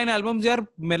स्टोरी लाइन एल्बम्स यार,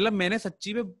 मतलब मैंने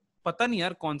सच्ची में पता नहीं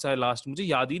यार कौन सा है लास्ट, मुझे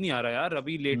याद ही नहीं आ रहा यार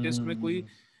अभी लेटेस्ट में कोई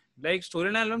like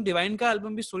story line album. Divine का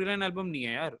एल्बम भी स्टोरी लाइन एल्बम नहीं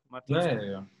है यार.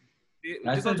 मतलब it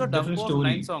is also dub of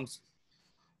 9 songs.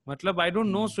 मतलब आई don't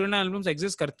no story line albums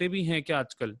exist करते भी हैं क्या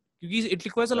आजकल, क्योंकि it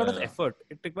requires a lot of effort.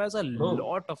 It requires a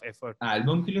lot of effort.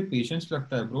 Album के लिए patience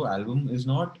लगता है bro. Album is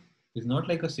not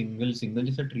like a single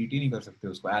जैसा treat ही नहीं कर सकते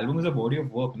उसको. Album is a body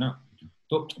of work ना.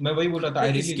 तो मैं वही बोल रहा था.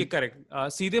 इसके correct.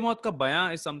 सीधे मौत का बयां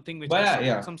is something which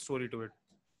has some story to it.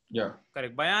 Yeah.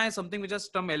 Correct. बयां is something which has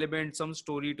some element, some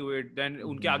story to it. Then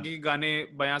उनके आगे के गाने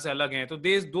बयां से अलग हैं. तो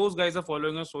those guys are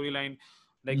following a storyline.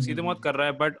 Like सीधे मौत कर रहा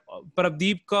है, but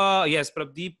प्रदीप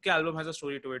का album has a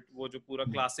story to it. वो जो पूरा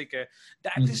क्लासिक है,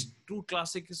 दैट इज ट्रू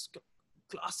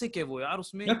क्लासिक है वो यार.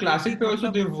 उसमें क्लासिक पे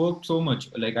also they worked so much.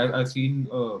 Like I've seen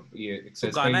ये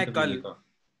एक्सेस गाना है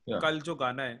कल जो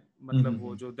गाना है, मतलब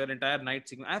वो जो their entire night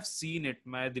sequence, I have seen it.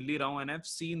 मैं दिल्ली रहा हूं and I've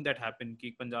seen that happen कि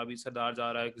पंजाबी सरदार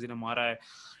जा रहा है, किसी ने मारा है.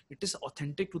 It is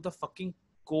authentic to the fucking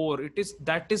core.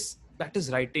 That is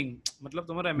writing. मतलब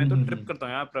तुम्हारा, मैं तो ट्रिप करता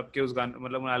हूँ यार प्रभ के उस गाने,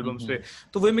 मतलब उन एल्बम्स पे.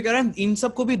 तो वही मैं कह रहा हूँ, इन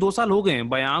सब को भी 2 साल हो गए हैं,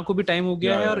 बयां को भी टाइम हो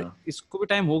गया है और इसको भी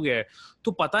टाइम हो गया है.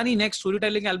 तो पता नहीं नेक्स्ट स्टोरी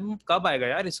टेलिंग एल्बम कब आएगा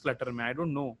यार इस क्लटर में. आई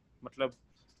डोंट नो. मतलब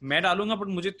मैं डालूंगा बट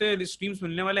मुझे तो स्ट्रीम्स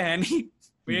मिलने वाले हैं नहीं,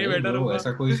 मैं नहीं बैठा ब्रो, रहूंगा।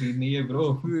 ऐसा कोई सीन नहीं है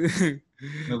ब्रो।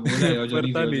 मैं बोला your journey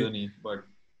is पता your नहीं। journey, but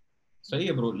सही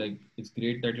है bro, like it's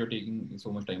great that you're taking so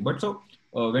much time. But so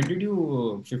when did you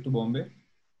shift to Bombay?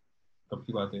 कब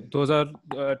की बात है?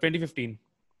 2015,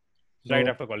 right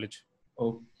So after college.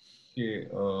 okay,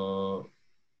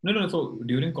 no, so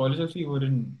during college also you were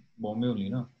in Bombay only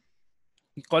ना?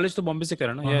 College तो बॉम्बे से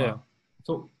करा ना, हाँ या हाँ,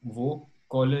 so वो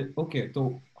college, okay,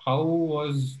 तो how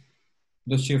was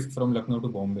the shift from Lucknow to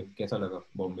Bombay? कैसा लगा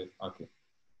बॉम्बे आके?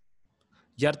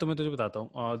 यार तो मैं तुझे बताता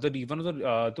हूँ, द इवन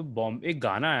तो बॉम्बे एक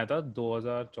गाना आया था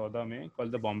 2014 में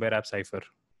called the Bombay rap cypher.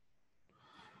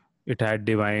 It had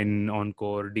Divine,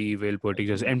 Encore, D Will, Poetic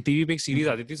Just. MTV पे एक सीरीज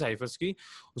आती थी साइफर्स की,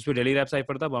 उसमें दिल्ली रैप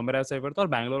साइफर था, बॉम्बे रैप साइफर था और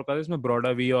बैंगलोर का था, इसमें ब्रॉडा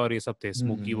वी और ये सब थे,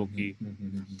 स्मोकी वोकी।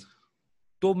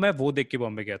 तो मैं वो देख के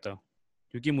बॉम्बे गया था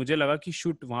क्योंकि मुझे लगा कि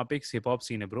शूट वहाँ पे एक हिप हॉप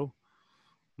सीन है ब्रो।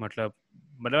 मतलब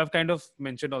I've kind of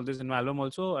mentioned all this in my album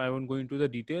also, I won't go into the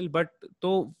detail, but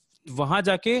तो वहां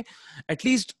जाके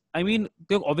at least I mean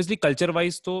obviously culture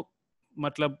wise तो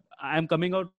मतलब I am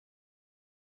coming out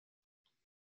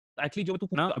actually जो तू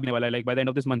ना अभी वाला है like by the end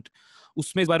of this month,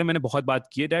 उसमें इस बारे में मैंने बहुत बात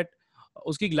की है दैट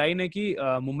उसकी एक लाइन है कि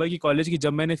मुंबई की कॉलेज की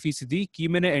जब मैंने फीस दी कि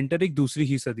मैंने एंटर एक दूसरी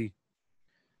ही सदी,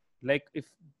 like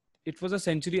if it was a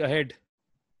century ahead,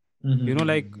 you know,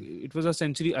 like it was a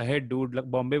century ahead dude, like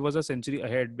Bombay was a century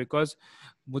ahead because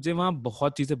मुझे वहाँ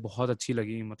बहुत चीजें बहुत अच्छी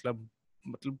लगी, मतलब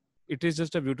it is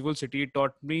just a beautiful city, it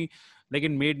taught me, like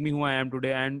it made me who I am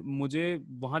today, and मुझे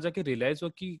वहाँ जाके realize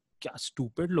हुआ कि क्या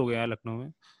stupid लोग हैं यार लखनऊ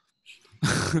में।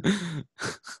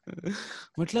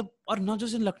 मतलब और not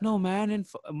just in Lucknow man, in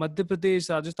Madhya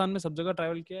Pradesh, Rajasthan में सब जगह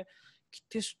ट्रैवल किया है,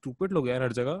 कितने स्टूपिड लोग हैं यार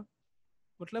हर जगह।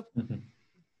 मतलब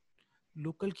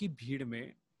लोकल की भीड़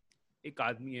में एक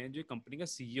आदमी है जो कंपनी का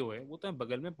सीईओ है, वो तो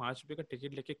बगल में 5 रुपए का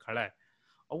टिकट लेके खड़ा है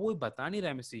और वो बता नहीं रहा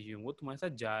है मैं सीईओ हूँ, वो तुम्हारे साथ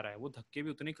जा रहा है, वो धक्के भी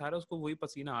उतने खा रहा है, उसको वही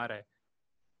पसीना आ रहा है,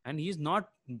 and he is not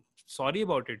sorry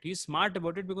about it, he is smart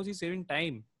about it because he saving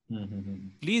time.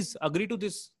 Please agree to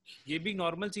this, ये भी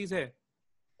नॉर्मल चीज है,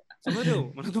 समझ रहे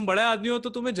हो? मतलब तुम बड़े आदमी हो तो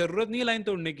तुम्हें जरूरत नहीं है लाइन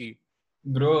तोड़ने की।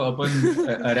 ब्रो अपन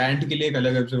रैंट के लिए एक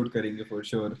अलग एपिसोड करेंगे फॉर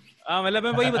श्योर। हाँ मतलब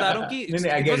मैं वही बता रहा हूँ कि नहीं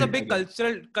नहीं, I it was get a it, I big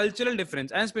get cultural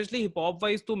difference, and specially hip hop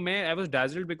wise तो मैं I was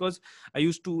dazzled because I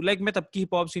used to like, मैं तब की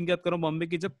हिप हॉप सीन की बात कर रहा हूँ बॉम्बे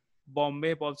की, जब Bombay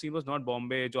hip hop scene was not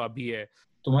Bombay जो अभी है।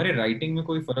 तुम्हारे राइटिंग में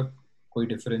कोई फर्क, कोई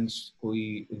डिफरेंस,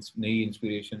 कोई नई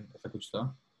इंस्पिरेशन ऐसा कुछ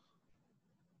था?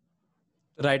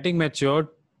 Writing matured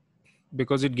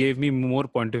because it gave me more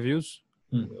point of views.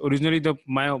 Originally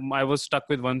I was stuck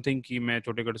with one thing कि मैं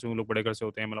छोटे घर से हूँ, लोग बड़े घर से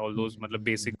होते हैं, मतलब all those मतलब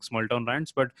basic small town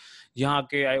rants, but यहाँ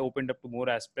के I opened up to more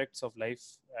aspects of life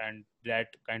and that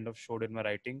kind of showed in my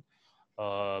writing,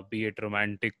 be it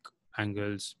romantic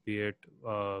angles, be it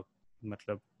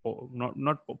मतलब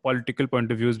not political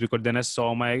point of views, because then I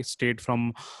saw my state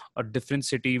from a different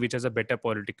city which has a better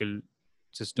political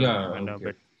system Yeah, and a okay.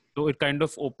 better, so it kind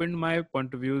of opened my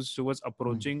point of views towards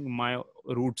approaching my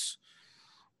roots.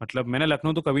 मतलब मैंने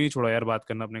लखनऊ तो कभी नहीं छोड़ा यार बात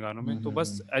करना अपने गानों में, तो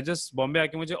बस आई जस्ट बॉम्बे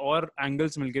आके मुझे और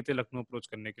एंगल्स मिल गए थे लखनऊ अप्रोच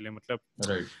करने के लिए। मतलब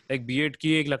लाइक बीएड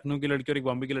की एक लखनऊ की लड़की और एक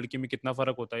बॉम्बे की लड़की में कितना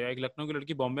फर्क होता है, या एक लखनऊ की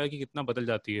लड़की बॉम्बे आके कितना बदल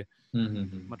जाती है।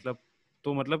 मतलब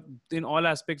तो मतलब in all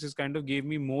aspects it kind of give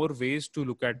me more ways to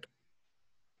look at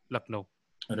Lucknow.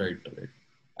 Right.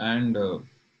 And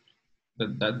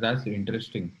that's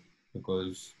interesting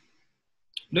because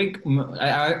like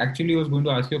I actually was going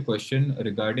to ask you a question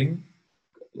regarding,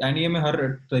 and ये मैं हर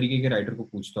तरीके के राइटर को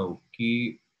पूछता हूँ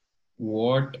कि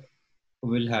what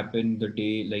will happen the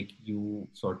day like you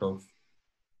sort of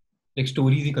like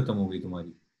stories ही खत्म हो गई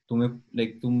तुम्हारी, तुम्हें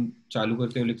like तुम चालू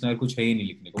करते हो लिखना और कुछ है ही नहीं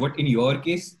लिखने को, but in your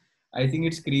case I think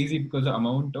it's crazy because the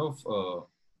amount of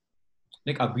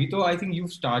like अभी तो I think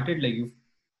you've started like you've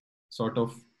sort of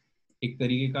एक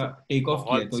तरीके का टेक ऑफ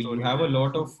किया है, तो you have a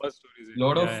lot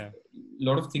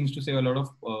of things to say, a lot of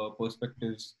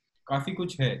perspectives, काफी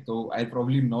कुछ है, तो I'll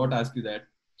probably not ask you that,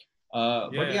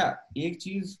 but yeah एक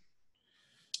चीज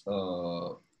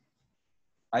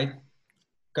I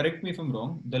correct me if I'm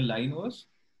wrong, the line was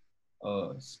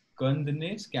स्कंद ने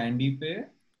स्कैंडी पे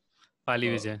पाली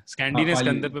विजय, स्कैंडी ने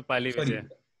स्कंद पे पाली विजय,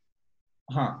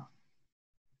 हाँ,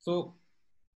 so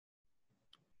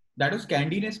that was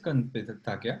स्कैंडी ने स्कंद पे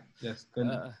था क्या? Yes,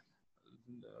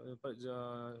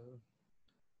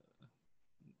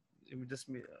 just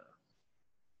me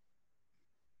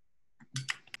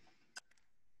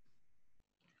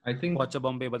I think पहुंचा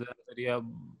बॉम्बे बदला नजरिया,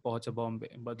 पहुंचा बॉम्बे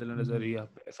बदला नजरिया,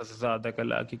 पैसा से ज्यादा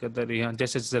कला की कदरिया,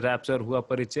 जैसे जैसे रैप सर हुआ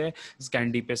परिचय,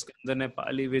 स्कैंडी पे स्कंद ने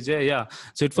पाली विजय, या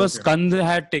so it was Skand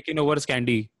had taken over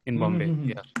Scandi in Bombay.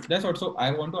 Yeah, that's what, so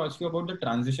I want to ask you about the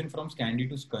transition from Scandi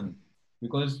to Skand,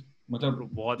 because मतलब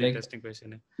बहुत like इंटरेस्टिंग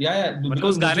क्वेश्चन है. yeah मतलब because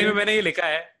उस गाने में मुझे मैंने ये लिखा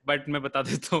है, बट मैं बता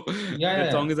देता हूँ. That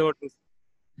yeah song is about.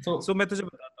 so So मैं तुझे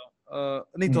बताता हूँ.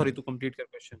 नहीं सॉरी, तू कंप्लीट कर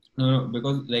question. no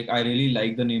because like I really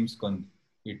like the name Skand.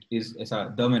 It is ऐसा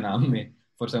दम है नाम में.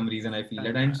 For some reason I feel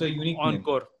that, and it's a unique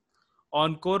name.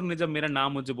 Encore ने जब मेरा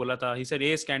नाम मुझे बोला था, he said,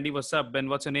 hey Scandy what's up, Ben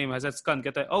what's your name, I said Skand.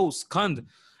 कहता है oh Skand.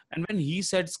 And when he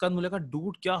said Skand, मुझे लगा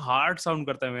dude क्या hard sound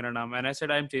करता है मेरा नाम. And I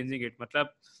said I'm changing it.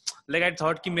 मतलब like I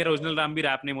thought कि मेरा original नाम भी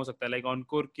rap name हो सकता है. Like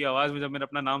ऑनकोर की आवाज में जब मैंने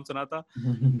अपना नाम सुना था,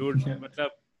 dude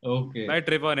मतलब Okay, I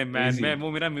trip on him man. crazy.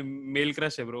 वो मेरा मेल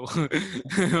क्रश है bro.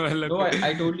 No, मतलब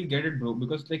I totally get it, bro.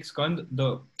 Because like Skand,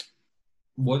 the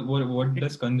what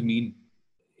does Skand mean?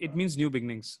 it means new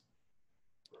beginnings.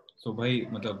 So भाई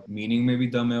मतलब मीनिंग में भी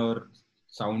दम है और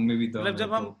साउंड में भी दम मतलब है जब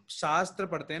तो हम शास्त्र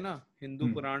पढ़ते हैं ना, हिंदू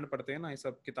पुराण पढ़ते हैं ना, ये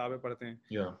सब किताबें पढ़ते हैं,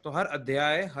 yeah. तो हर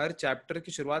अध्याय, हर चैप्टर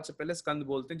की शुरुआत से पहले स्कंद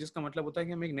बोलते हैं, जिसका मतलब होता है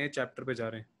कि हम एक नए चैप्टर पे जा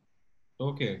रहे हैं.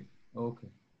 Okay, okay,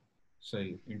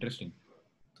 सही, इंटरेस्टिंग.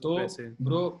 तो तो वैसे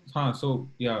ब्रो हाँ so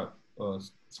yeah,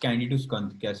 स्कैंडी टू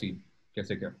स्कंद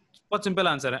कैसे क्या? बहुत सिंपल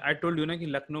आंसर है. आई टोल्ड यू ना कि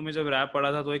लखनऊ में जब रैप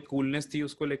पढ़ा था तो एक कूलनेस थी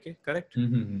उसको लेके, करेक्ट.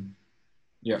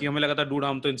 Yeah, कि हमें लगा था डूड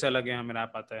हम तो इनसे अलग हैं, हमें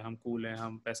रैप आता है, हम कूल हैं,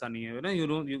 हम पैसा नहीं है ना, you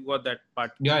know you got that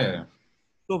part. yeah.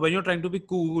 So when you're trying to be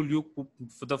cool, you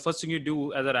the first thing you do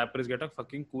as a rapper is get a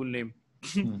fucking cool name.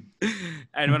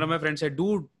 And one of my friends said,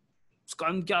 dude,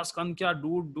 skand kya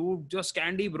dude just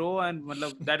Candy bro. And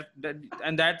मतलब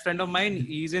that friend of mine,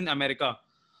 he's in America.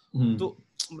 तो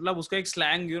मतलब उसका एक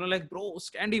slang, you know, like bro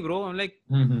Scandy bro. I'm like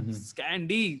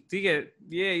Scandy, ठीक है,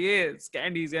 ये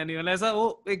Scandy यानी मतलब ऐसा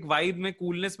वो एक vibe में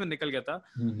coolness में निकल गया था.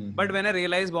 But when I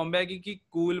realized Bombay की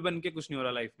cool बन के कुछ नहीं हो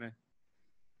रहा लाइफ में.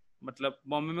 मतलब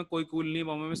बॉम्बे में कोई कूल नहीं,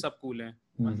 बॉम्बे में सब कूल हैं.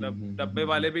 मतलब डब्बे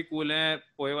वाले भी कूल हैं,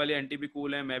 पोहे वाली आंटी भी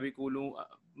कूल है, मैं भी कूल हूँ,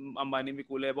 अंबानी भी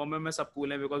कूल है. बॉम्बे में सब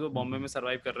कूल हैं बिकॉज वो बॉम्बे में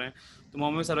सर्वाइव कर रहे हैं. तो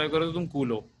बॉम्बे में सर्वाइव करो तो तुम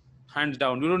कूल हो, hands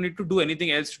down. You don't need to do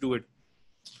anything else to do it.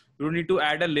 You don't need to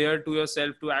add a layer to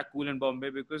yourself to act cool in Bombay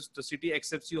because the city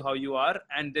accepts you how you are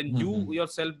and then you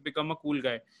yourself become a cool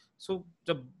guy. So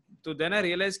तो then I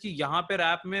realized कि यहाँ पे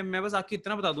rap में मैं बस आके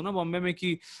इतना बता दूं ना बॉम्बे में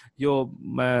कि यो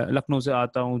मैं लखनऊ से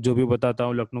आता हूँ, जो भी बताता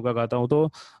हूँ लखनऊ का गाता हूँ,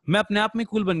 तो मैं अपने आप में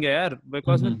कूल बन गया यार.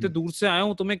 बिकॉज मैं इतने दूर से आया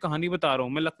हूँ, तुम्हें कहानी बता रहा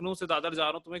हूँ. मैं लखनऊ से दादर जा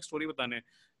रहा हूँ तुम्हें एक स्टोरी बताने,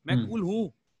 मैं कूल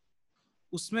हूँ.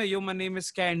 उसमें yo my name is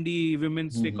candy,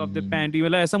 women's take off the panty,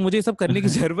 मतलब ऐसा मुझे सब करने की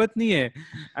जरूरत नहीं है.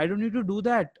 I don't need to do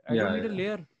that. I don't need a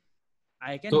layer.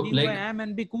 I can तो be who I like am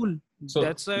and be cool. so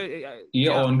That's ये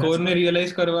yeah, ऑनकोर that's ने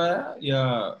रियलाइज करवाया या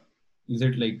is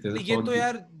it like there's a ये thought तो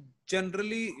यार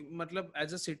generally मतलब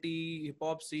as a city hip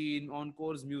hop scene,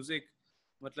 ऑनकोर्स music,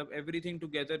 मतलब एवरीथिंग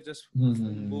टुगेदर जस्ट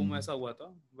बूम ऐसा हुआ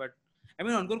था. बट आई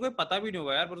मीन ऑनकोर को पता भी नहीं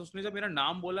होगा यार, पर उसने जब मेरा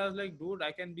नाम बोला like dude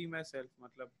I can be my self.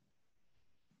 मतलब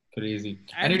crazy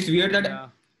and it's weird that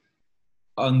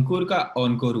अंकुर का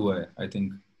ऑनकोर हुआ है I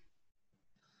think.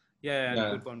 Yeah,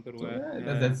 अंकुर का ऑनकोर हुआ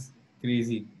है. That's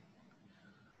crazy.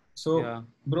 So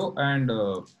bro, and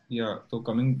yeah, so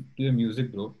coming to your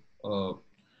music bro,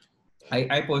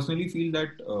 I personally feel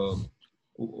that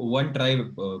One Tribe,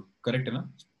 correct है ना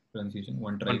pronunciation,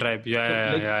 One Tribe.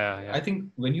 Yeah. I think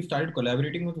when you started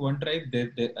collaborating with One Tribe,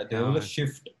 there was a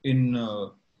shift in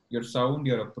your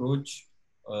sound, your approach,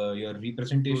 your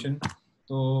representation.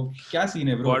 तो क्या scene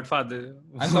है bro? Godfather.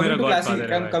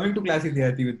 I'm coming to Classy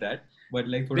Dehati with that, but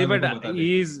like थोड़ा मेरे को बता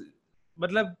दे.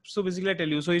 मतलब so basically I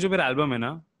tell you, so ये जो मेरा album है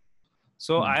ना,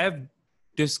 so I have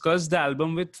discussed the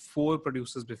album with 4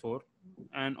 producers before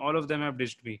and all of them have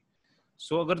ditched me.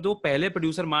 So अगर दो पहले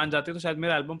प्रोड्यूसर मान जाते तो शायद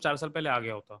मेरा एल्बम 4 साल पहले आ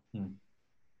गया होता.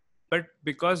 बट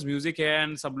बिकॉज म्यूजिक है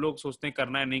एंड सब लोग सोचते हैं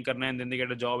करना है नहीं करना है, and then they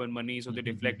get a job and money so they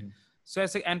deflect. So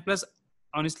ऐसे, and plus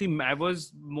honestly I was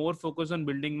more focused on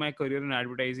building my career in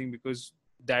advertising because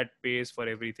that pays for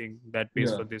everything, that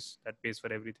pays for this, that pays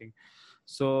for everything.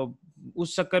 So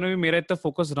उस चक्कर में भी मेरा इतना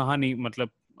focus रहा नहीं. मतलब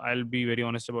I'll be very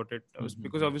honest about it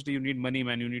because obviously you need money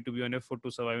man, you need to be on your foot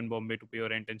to survive in Bombay, to pay your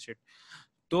rent and shit.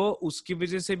 तो उसकी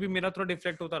वजह से भी मेरा थोड़ा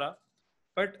डिफ्लेक्ट होता रहा.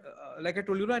 But like I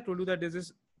told you that this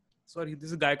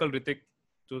is guy called Hrithik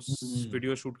जो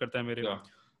वीडियो शूट करता है मेरे.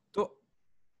 तो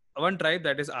One Tribe,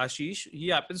 that is Ashish, he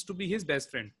happens to be his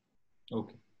best friend.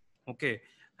 Okay.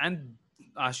 And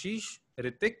Ashish,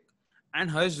 Hrithik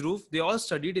and Harsh Roof, they all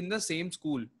studied in the same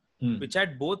school which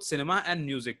had both cinema and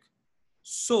music.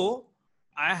 So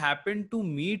I happened to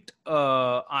meet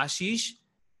Ashish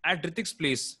at Hrithik's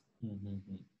place.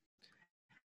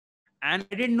 And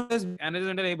I didn't know this. And I just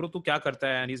went, hey bro, तू क्या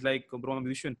करता है? And he's like, bro, I'm a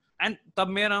musician. And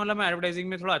तब मेरा मतलब मैं advertising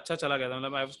में थोड़ा अच्छा चला गया था.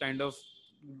 मतलब I was kind of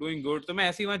doing good. तो मैं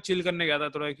ऐसे ही वहाँ चिल करने गया था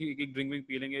थोड़ा कि एक ड्रिंक विंक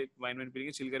पी लेंगे, वाइन पी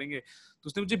लेंगे, चिल करेंगे. तो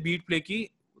उसने मुझे बीट प्ले की.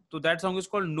 तो that song is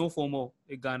called No FOMO.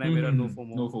 एक गाना है मेरा No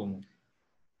FOMO.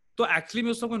 तो एक्चुअली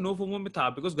मैं उस समय नो फोमो में था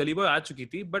बिकॉज गली बॉय आ चुकी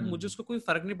थी, बट मुझे हम्म उसको कोई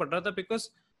फर्क नहीं पड़ रहा था because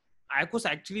I was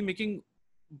actually making,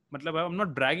 मतलब I am not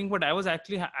bragging but I was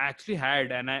actually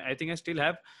had and I think I still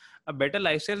have a better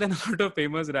lifestyle than a lot of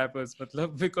famous rappers,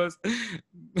 matlab, because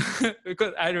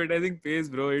advertising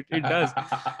pays bro, it does.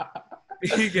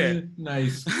 ठीक है.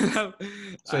 Nice,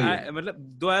 सही है. मतलब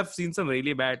though I have seen some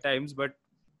really bad times but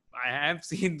I have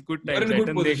seen good you are times. In I good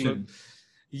don't देख लो. Position.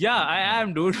 Yeah, I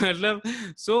am dude. मतलब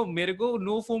so मेरे को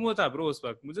no FOMO था bro उस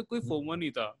वक्त, मुझे कोई FOMO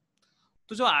नहीं था.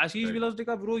 तो जो आशीष Right. मिला उसने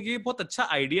कहा ब्रो ये बहुत अच्छा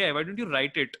आइडिया है, why don't you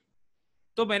right it.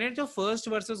 तो मैंने जो फर्स्ट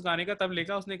वर्सेस गाने का तब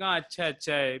लिखा, उसने कहा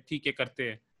अच्छा है ठीक है करते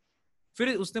हैं. फिर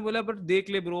उसने बोला बट देख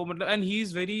ले ब्रो, मतलब and he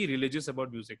is very religious about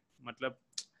music, मतलब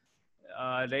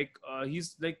he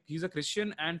is a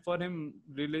Christian and for him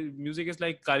music is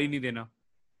like गाली नहीं देना,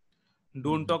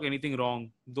 don't talk anything wrong,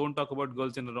 don't talk about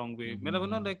girls in a wrong way, मतलब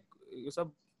ना like ये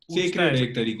सब पूछता Sacred है है सब एक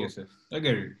चीज तरीके को. से. I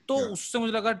get it. तो Yeah. उससे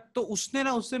मुझे लगा, तो उसने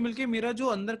ना उससे मिलके मेरा जो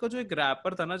अंदर का जो एक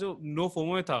रैपर था ना जो नो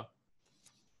फोमो में था,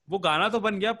 वो गाना तो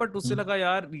बन गया, बट उससे लगा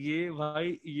यार ये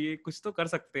भाई ये कुछ तो कर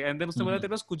सकते हैं. एंड देन उसने बोला तेरे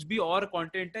पास कुछ भी और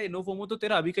कंटेंट है, नो फोमो तो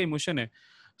तेरा अभी का इमोशन है.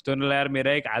 तो ना यार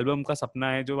मेरा एक एल्बम का सपना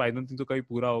है जो आई डोंट थिंक तो कभी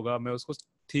पूरा होगा, मैं उसको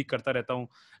ठीक करता रहता हूँ.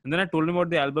 And then I told him about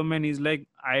the album and he is like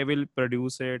I will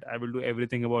produce it, I will do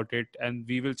everything about it and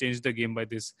we will change the game by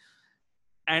this.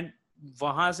 And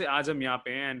वहां से आज हम यहाँ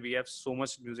पे हैं and we have so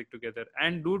much music together.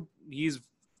 And dude he is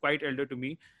quite Elder to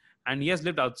me and he has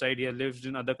lived outside, he has lived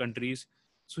in other countries,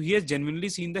 so he has genuinely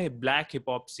seen the black hip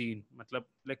hop scene, matlab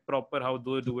like proper how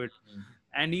they do it.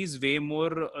 And he's way more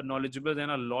knowledgeable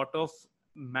than a lot of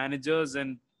managers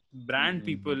and brand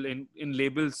people in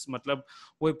labels. मतलब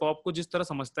वो hip hop को जिस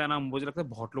तरह समझता है ना, मुझे लगता है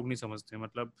बहुत लोग नहीं समझते.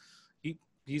 मतलब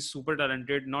he's super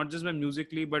talented, not just by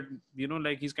musically but you know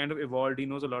like he's kind of evolved, he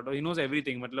knows a lot, he knows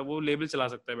everything. मतलब वो लेबल चला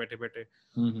सकता है बैठे बैठे.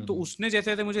 तो उसने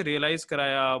जैसे जैसे मुझे रियलाइज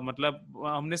कराया, मतलब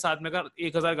हमने साथ में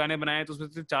 1000 गाने बनाए तो उसमें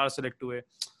से 4 सेलेक्ट हुए.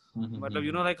 मतलब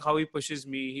you know like how he pushes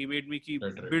me, he made me keep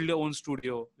build your own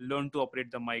studio, learn to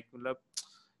operate the mic. मतलब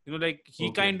you know like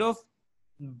he kind of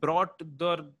brought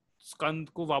the स्कंद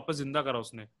को वापस जिंदा करा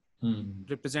उसने.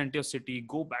 represent your city,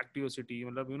 go back to your city.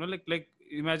 मतलब you know like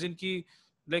imagine कि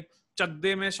like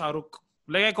चकदे में Shahrukh,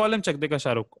 like I call him चकदे का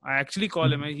Shahrukh, I actually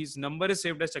call him, his number is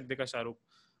saved as चकदे का Shahrukh.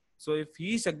 So if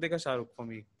he is चकदे का शाहरुख for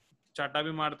me, चाटा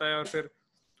भी मारता है और फिर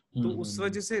तो उस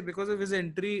वजह से because of his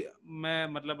entry मैं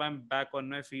मतलब I'm back on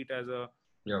my feet as a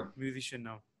musician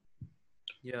now.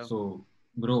 Yeah. So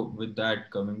bro, with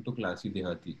that coming to Classy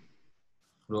Dehati,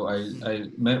 bro,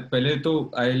 मैं पहले तो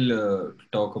I'll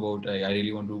talk about I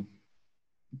really want to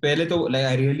पहले तो like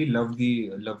I really love the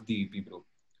EP bro.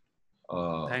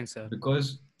 Thanks sir. Because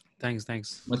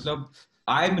thanks मतलब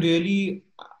I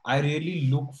really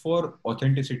look for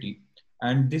authenticity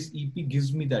and this EP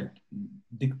gives me that.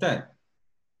 दिखता है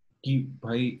कि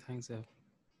भाई thanks sir.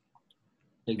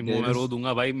 like मैं रो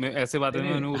दूंगा भाई, मैं ऐसे बातें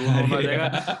में रोना आ जाएगा.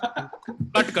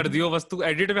 कट कर दियो बस, तू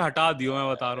एडिट में हटा दियो,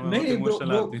 मैं बता रहा हूँ मैं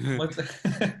इमोशनल आदमी मतलब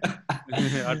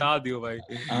हटा दियो भाई.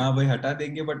 हाँ भाई हटा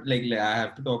देंगे, but like I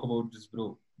have to talk about this bro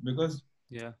because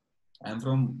yeah I'm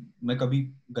from, मैं कभी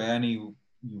गया नहीं हूँ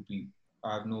UP.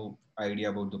 I have no idea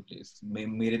about the place.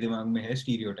 मेरे दिमाग में है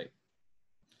stereotype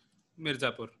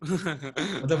मिर्जापुर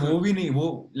मतलब वो भी नहीं,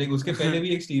 वो like उसके पहले भी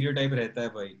एक stereotype रहता है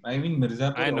भाई. I mean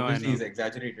Mirzapur obviously is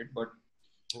exaggerated but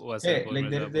hey, like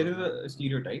there is a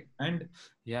stereotype and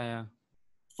yeah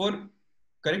for,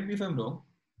 correct me if I'm wrong,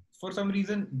 for some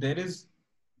reason there is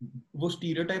वो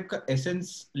stereotype का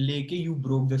essence लेके you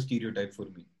broke the stereotype for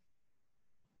me.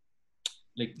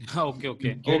 Like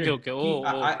okay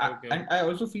and I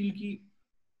also feel कि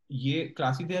ये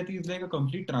Classy Dehati is like a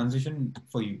complete transition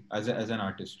for you as an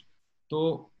artist.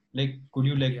 So like could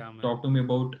you like talk to me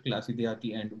about Classy Dehati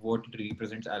and what it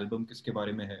represents, album किसके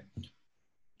बारे में है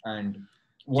and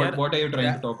what are you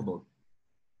trying to talk about?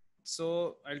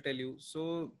 So I'll tell you.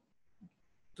 So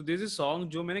there's a song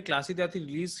जो मैंने Classy Dehati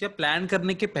release या plan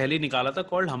करने के पहले निकाला था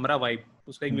called हमरा वाइब.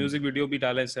 उसका एक म्यूजिक वीडियो भी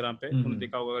डाला है इंस्टाग्राम पे, तुमने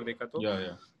देखा होगा अगर देखा तो.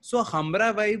 So हमरा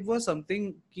वाइब was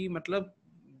something कि मतलब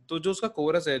तो जो उसका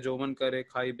कोरस है, जो मन करे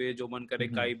खाई बे, जो मन करे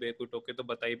काई बे, कोई टोके तो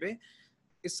बताई बे,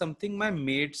 is something my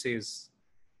maid says.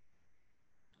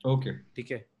 Okay.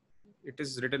 ठीक है. It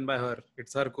is written by her.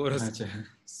 It's her chorus.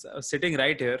 Sitting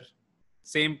right here,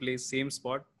 same place, same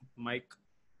spot, mic,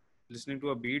 listening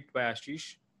to a beat by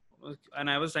Ashish, and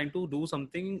I was trying to do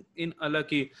something in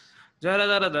alaki.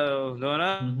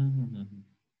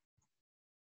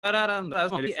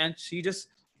 And she just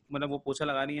मतलब वो पोछा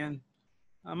लगा रही है,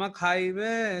 हम खाई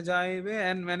बे जाए बे,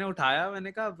 and मैंने उठाया,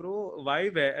 मैंने कहा bro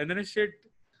vibe है, and then shit,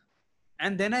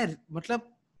 and then I मतलब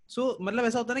सो मतलब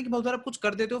ऐसा होता है ना कि बहुत बार आप कुछ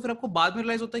कर देते हो फिर आपको बाद में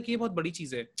रियलाइज होता है कि ये बहुत बड़ी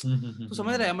चीज है। तो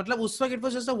समझ रहे हैं मतलब उस वक्त it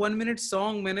was just a 1 minute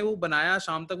song, मैंने वो बनाया,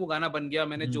 शाम तक वो गाना बन गया,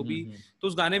 मैंने जो भी तो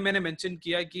उस गाने में मैंने मेंशन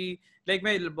किया कि लाइक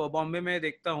मैं बॉम्बे में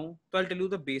देखता हूँ तो I tell you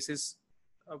the basis.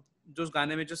 अब जो उस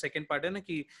गाने में जो सेकंड पार्ट है ना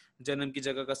कि जन्म की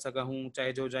जगह का सगा हूँ,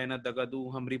 चाहे जो जाए ना दगा दूं,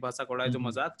 हमरी भाषा कोड़ा है जो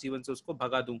मजाक जीवन से उसको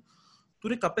भगा दूं।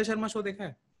 तूने कपिल शर्मा शो देखा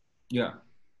है? या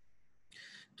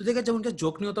तो देखा जब उनका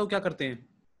जोक नहीं होता वो क्या करते हैं,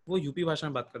 वो यूपी भाषा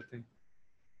में बात करते हैं।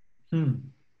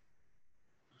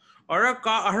 अरे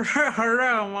अरे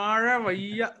हमारे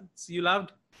भैया, you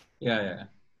laughed? या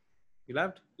You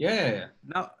laughed? या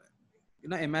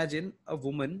Now imagine a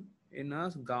woman in a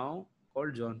gaon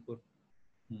called Jaunpur.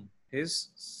 His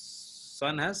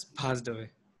son has passed away.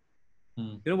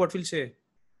 You know what will say?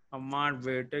 हमारे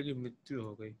बेटे की मृत्यु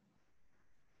हो गई.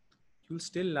 You'll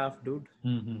still laugh, dude.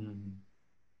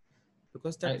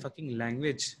 Because that fucking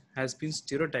language has been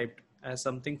stereotyped as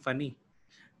something funny.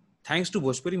 Thanks to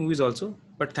Bhojpuri movies also,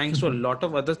 but thanks to a lot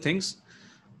of other things,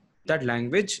 that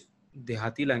language,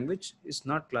 Dehati language, is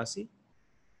not classy.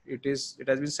 It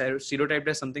has been stereotyped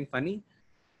as something funny,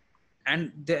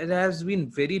 and there has been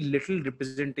very little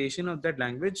representation of that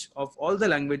language, of all the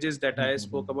languages that I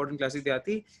spoke about in Classic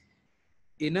Dehati,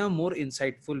 in a more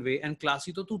insightful way. And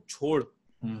classy तो तू छोड़,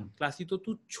 classy तो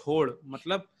तू छोड़,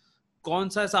 मतलब कौन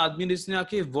सा ऐसा आदमी जिसने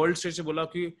आके वर्ल्ड स्टेज से बोला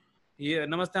कि ये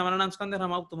नमस्ते हमारा नाम सिकंदर,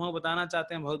 हम आपको तुम्हें बताना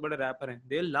चाहते हैं बहुत बड़े रैपर हैं,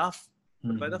 they laugh.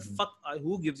 But why the fuck,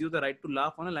 who gives you the right to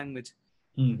laugh on a language?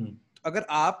 अगर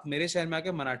आप मेरे शहर में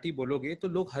आके मराठी बोलोगे तो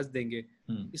लोग हंस देंगे,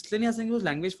 इसलिए नहीं हंसेंगे वो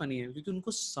लैंग्वेज फनी है, क्योंकि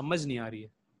उनको समझ नहीं आ रही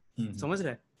है। समझ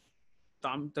रहे?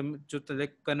 जो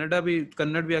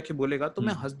कन्नड़ भी आके बोलेगा तो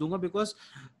मैं हंस दूंगा, because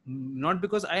not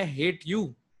because I hate you,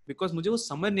 because मुझे वो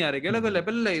समझ नहीं आ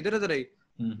रही इधर इधर आई।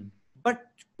 बट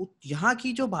यहाँ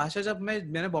की जो भाषा, जब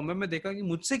मैंने बॉम्बे में देखा कि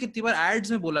मुझसे कितनी बार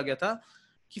एड्स में बोला गया था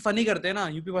कि फनी करते हैं ना,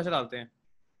 यूपी भाषा डालते हैं।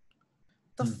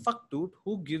 The fuck, dude,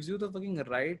 who gives you the fucking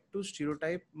right to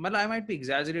stereotype? Well, I might be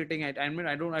exaggerating. I mean,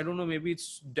 I don't know, maybe it's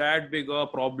that big a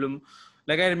problem.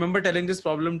 Like, I remember telling this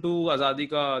problem to Azadi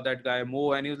ka, that guy, Mo,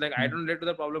 and he was like, I don't relate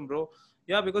to that problem, bro.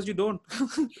 Yeah, because you don't.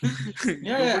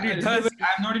 Nobody does.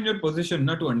 I'm not in your position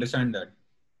not to understand that.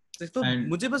 तो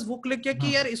मुझे बस वो click किया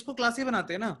कि यार इसको classy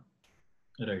बनाते हैं ना,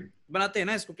 right, बनाते हैं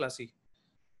ना इसको क्लासी,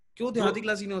 क्यों देहाती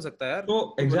क्लासी नहीं हो सकता यार?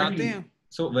 तो बनाते हैं।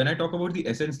 So when I talk about the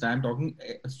essence, I'm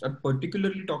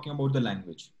particularly talking about the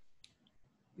language.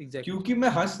 Exactly. क्योंकि मैं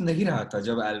हंस नहीं रहा था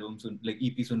जब एल्बम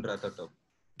EP सुन रहा था तब.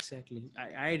 Exactly.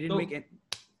 I didn't make it.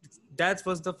 That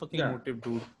was the fucking motive,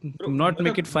 dude. To not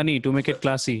make it funny, to make it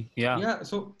classy. Yeah.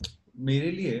 So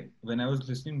मेरे लिए when I was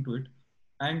listening to it,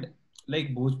 and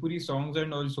like Bhojpuri songs,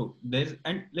 and also there's,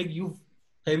 and like you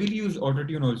heavily use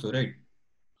autotune also, right?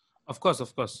 Of course.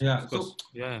 Yeah. Of course.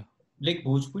 So yeah. Like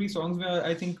Bhojpuri songs, where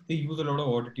I think they use a lot of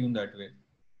autotune that way.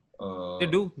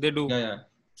 They do. Yeah.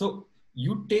 So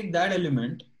you take that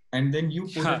element and then you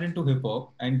put it into hip hop,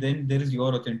 and then there is your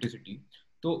authenticity.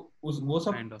 So वो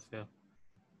सब kind of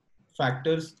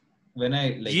factors when I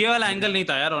like. ये वाला angle नहीं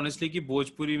था यार honestly कि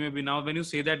भोजपुरी में भी now when you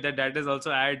say that is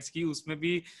also adds कि उसमें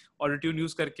भी autotune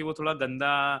use करके वो थोड़ा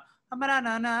गंदा हमारा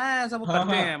नाना ऐसा वो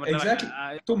करते हैं, मतलब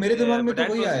exactly. तो मेरे दिमाग में तो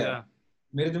वही आया,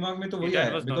 मेरे दिमाग में तो वही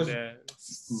आया, because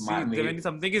when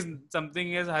something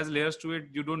has layers to it,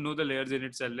 you don't know the layers in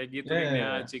itself, like ये तो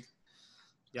नया चिक.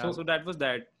 So that was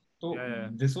that. So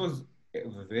this was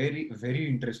very very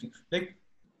interesting. Like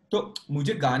तो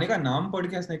मुझे गाने का नाम पढ़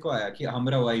के हंसने को आया कि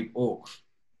हमरा vibe, oh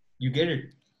you get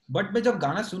it, but मैं जब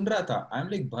गाना सुन रहा था आई एम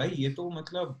लाइक भाई ये तो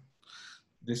मतलब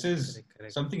this is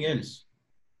something else.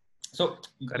 So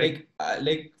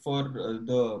like for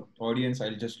the audience,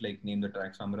 I'll just like name the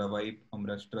tracks: Hamra Vibe,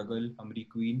 Hamra Struggle, Hamri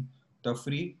Queen,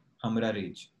 Tafri, Hamra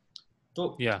Rage. So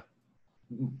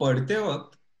पढ़ते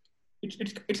वक्त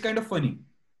it's kind of funny,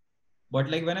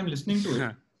 but like when I'm listening to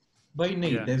it, भाई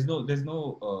नहीं, there's no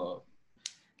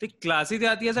like classy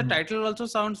देहाती as a title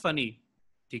also sounds funny,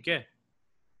 ठीक है,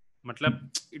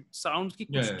 मतलब it sounds कि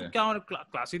कुछ तो क्या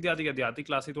क्लासी देहाती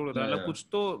क्लासी थोड़ा होता है, मतलब कुछ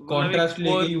तो contrast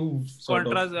लेके you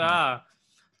contrast. हाँ,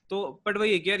 तो बट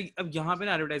वही है कि यार अब यहाँ पे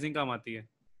ना एडवर्टाइजिंग काम आती है.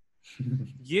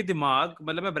 ये दिमाग,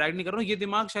 मतलब मैं ब्रैग नहीं कर रहा हूँ, ये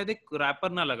दिमाग शायद एक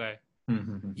रैपर ना लगाए,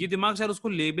 ये दिमाग शायद उसको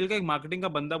लेबल का एक मार्केटिंग का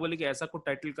बंदा बोले कि ऐसा कोई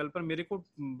टाइटल कल पर मेरे को,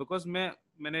 बिकॉज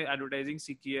मैंने एडवर्टाइजिंग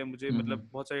सीखी है, मुझे मतलब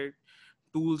बहुत सारे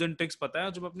टूल्स एंड ट्रिक्स पता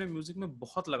है जो मैं अपने म्यूजिक में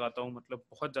बहुत लगाता हूँ, मतलब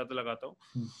बहुत ज्यादा लगाता हूँ.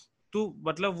 तो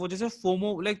मतलब वो जैसे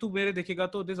फोमो, लाइक तू मेरे देखेगा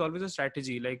तो there is always a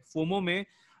strategy, like FOMO में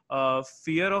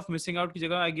फियर ऑफ मिसिंग आउट की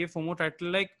जगह I give FOMO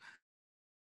title like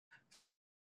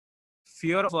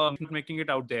fear of not making it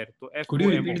out there. So FOMO. Could you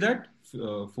repeat that?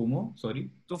 FOMO, sorry.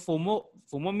 So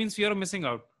FOMO means fear of missing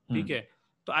out. ठीक है.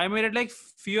 So I made it like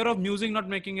fear of music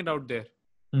not making it out there.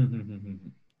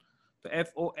 तो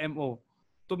FOMO.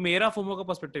 तो मेरा FOMO का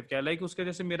perspective क्या है, like उसके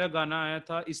जैसे मेरा गाना आया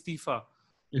था इस्तीफा,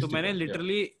 तो मैंने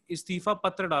लिटरली इस्तीफा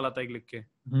पत्र डाला था एक लिख के.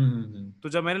 तो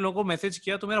जब मैंने लोगों को मैसेज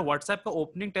किया तो मेरा व्हाट्सएप का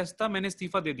ओपनिंग टेस्ट था, मैंने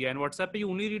इस्तीफा दे दिया. एंड व्हाट्सएप पे you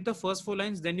only read the first 4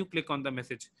 lines then you click on the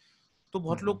message. तो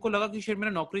बहुत लोग को लगा कि शायद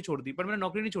मैंने नौकरी छोड़ दी, पर मैंने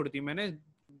नौकरी नहीं छोड़ी थी, मैंने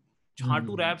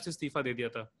झाटू रैप से इस्तीफा दे दिया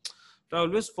था. तो I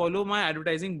always follow my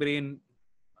advertising brain.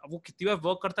 वो कितनी बार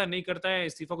वर्क करता है नहीं करता है,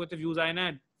 इस्तीफा को इतने व्यूज आए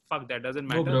ना, fuck that, doesn't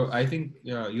matter. No bro, I think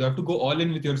you have to go all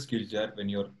in with your skills यार when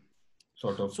you're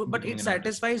sort of so but it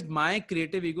satisfies my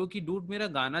creative ego कि dude मेरा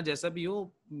गाना जैसा भी हो,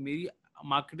 मेरी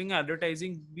मार्केटिंग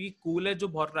एडवर्टाइजिंग भी cool है जो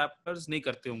बहुत रैपर्स नहीं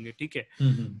करते होंगे, ठीक है.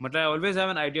 मतलब I always have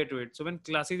an idea to it. So when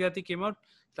classic Dehati came out,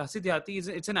 classic Dehati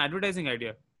it's an advertising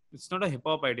idea, it's not a hip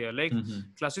hop idea. Like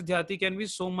classic Dehati can be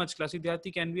so much. Classic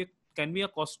Dehati can be a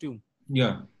costume.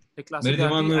 Yeah. Like classic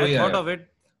Dehati, I thought of it.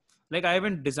 Like I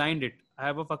haven't designed it. I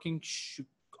have a fucking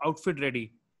outfit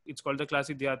ready. It's called the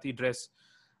classic Dehati dress.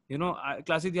 You know,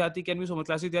 classic Dehati can be so much.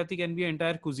 Classic Dehati can be an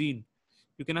entire cuisine.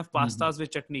 You can have pastas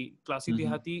with chutney. Classic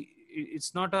Dehati,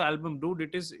 it's not an album, dude.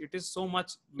 It is so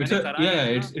much.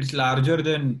 It's larger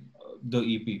than the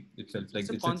EP itself. Like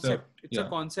it's a concept. It's a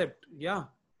concept. Yeah.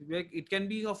 Like it can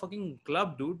be a fucking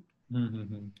club, dude.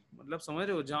 मतलब समझ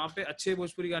रहे हो, जहाँ पे अच्छे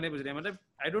भोजपुरी गाने बज रहे हैं. मतलब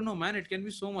I don't know man, it can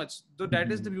be so much. So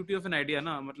that is the beauty of an idea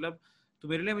ना. मतलब तो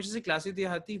मेरे लिए हमेशा से क्लासिक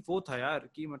देहाती वो था यार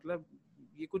कि मतलब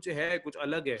ये कुछ है, कुछ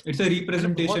अलग है. It's a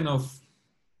representation of.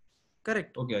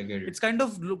 Correct. Okay, I get it. It's kind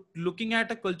of looking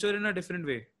at a culture in a different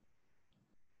way.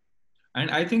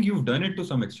 And I think you've done it to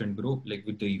some extent, bro. Like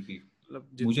with the EP.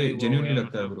 मुझे genuinely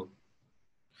लगता है, bro.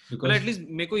 Because at least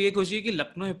मेरे को ये खुशी है कि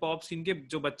Lucknow hip hop scene के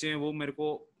जो बच्चे हैं वो मेरे को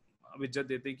अब इज्जत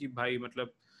देते हैं कि भाई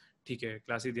मतलब ठीक है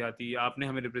क्लासिक देहाती आपने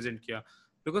हमें रिप्रेजेंट किया.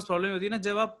 बिकॉज प्रॉब्लम होती है ना,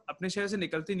 जब आप अपने शहर से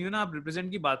निकलते नहीं हो ना, आप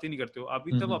रिप्रेजेंट की बात ही नहीं करते हो, आप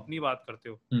भी तब अपनी बात करते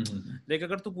हो. लेकिन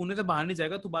अगर तू पुणे से बाहर नहीं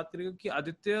जाएगा, तू बात करेगा कि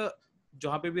आदित्य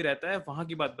जहाँ पे भी रहता है वहां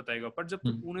की बात बताएगा. पर जब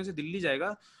तू पुणे से दिल्ली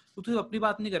जाएगा तो तू अपनी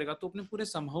बात नहीं करेगा, तो अपने पूरे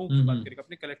समूह की बात करेगा,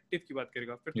 अपने कलेक्टिव की बात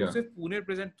करेगा. फिर तू सिर्फ पुणे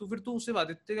रिप्रेजेंट, फिर तू सिर्फ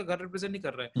आदित्य का घर रिप्रेजेंट नहीं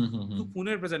कर रहा है, तू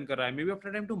पुणे रिप्रेजेंट कर रहा है, मे बी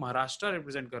अपना टाइम तू महाराष्ट्र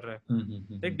रिप्रेजेंट कर रहा है.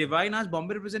 लाइक डिवाइन आज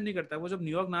बॉम्बे रिप्रेजेंट नहीं करता है, वो जब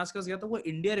न्यूयॉर्क नास्कर्स गया था वो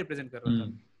इंडिया रिप्रेजेंट कर रहा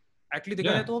था. एक्चुअली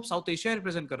देखा जाए तो वो साउथ एशिया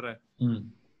रिप्रेजेंट कर रहा है.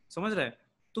 समझ रहा है.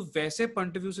 तो वैसे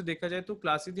पॉइंट ऑफ व्यू से देखा जाए तो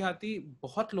क्लासिक देहाती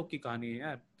बहुत लोग की कहानी है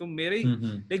यार. तो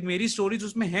मेरी स्टोरीज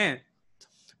उसमें है,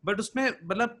 बट उसमें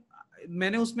मतलब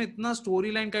मैंने उसमें इतना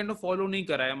story line kind of follow नहीं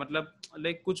करा है. मतलब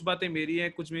लाइक कुछ बातें मेरी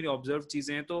हैं, कुछ मेरी ऑब्जर्व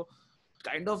चीजें हैं, तो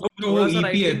काइंड ऑफ थोड़ा सा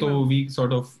राइटिंग है, तो we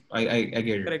sort of I get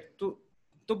it. Correct.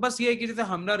 तो बस ये है कि जैसे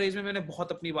हमरा रेज में मैंने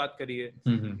बहुत अपनी बात करी है,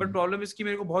 बट प्रॉब्लम इसकी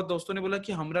मेरे को बहुत दोस्तों ने बोला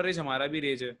कि हमरा रेज हमारा भी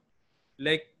रेज है.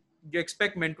 Like you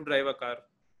expect main to drive a car.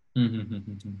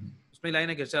 उसमें लाइन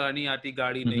है कि चलानी आती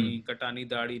गाड़ी नहीं, कटानी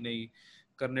दाढ़ी नहीं,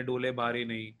 करने डोले भारी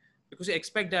नहीं. Because you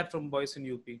expect that from boys in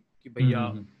UP कि भैया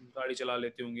गाड़ी चला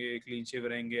लेते होंगे, क्लीन शेव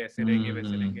रहेंगे, ऐसे रहेंगे,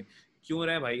 वैसे रहेंगे. क्यों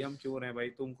रहे भाई, हम क्यों रहे भाई,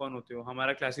 तुम कौन होते हो,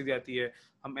 हमारा क्लासिक देहाती है,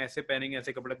 हम ऐसे पहनेंगे,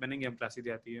 ऐसे कपड़े पहनेंगे, हम क्लासिक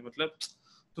देहाती है. मतलब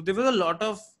तो there was a lot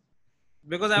of,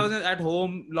 because I was at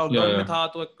home, lockdown में था,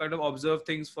 तो kind of observe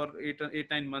things for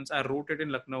 8-9 months. I wrote it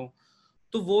in Lucknow.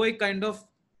 तो वो एक kind of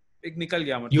एक निकल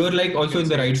गया. मतलब you are like also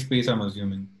in the right space, I'm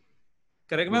assuming.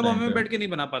 Correct. मैं बॉम्बे में बैठ के नहीं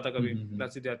बना पाता कभी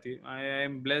क्लासिक देहाती. I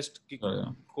am blessed कि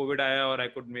कोविड आया और I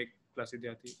could make क्लासिक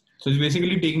देहाती. So it's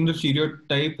basically taking the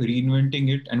stereotype, reinventing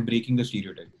it, and breaking the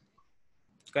stereotype.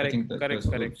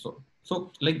 Correct.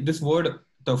 So like this word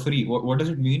tafri, what does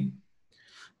it mean?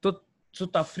 So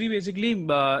tafri basically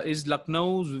is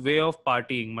Lucknow's way of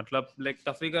partying. मतलब like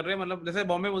तफरी कर रहे हैं, मतलब जैसे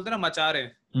बॉम्बे बोलते हैं ना मचा रहे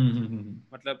हैं.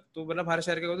 मतलब तो मतलब हर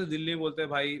शहर के बोलते हैं, दिल्ली में बोलते हैं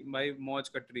भाई मौज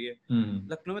कट रही है.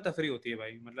 लखनऊ में तफरी होती है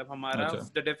भाई. मतलब हमारा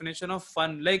the definition of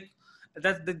fun, like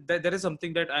that is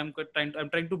something that I'm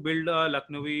trying to build a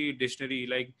Lucknowi dictionary.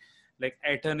 Like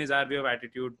Aitan is our way of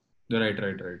attitude. Right.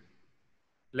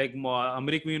 Like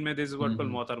Amrik Queen में this is what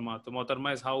called Motarma. So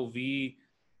Motarma is how we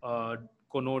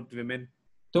connote women.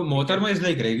 तो मोहतरमा is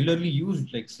like regularly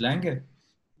used, like slang है.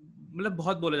 मतलब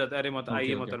बहुत बोला जाता है, अरे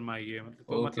आइए मोहतरमा आइए.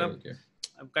 मतलब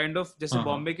काइंड ऑफ जैसे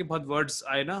बॉम्बे के बहुत वर्ड्स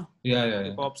आए ना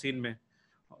हिप हॉप सीन में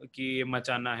कि ये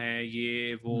मचाना है,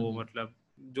 ये वो, मतलब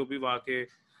जो भी वहाँ के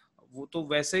वो, तो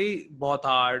वैसे ही बहुत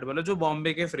हार्ड, मतलब जो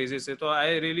बॉम्बे के फ्रेजेस है. तो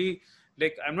I really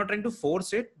like I am not trying to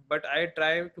force it, but I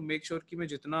try to make sure कि मैं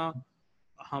जितना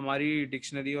हमारी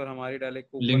डिक्शनरी और हमारी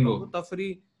डायलेक्ट को लिंगो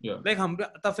तफरी, लाइक हम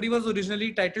तफरी वाज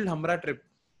ओरिजिनली टाइटल्ड हमरा ट्रिप.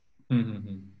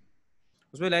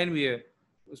 उसमें लाइन भी है,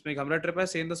 उसमें हमरा ट्रिप है,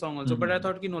 same the song also, but I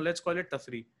thought कि नो लेट्स कॉल इट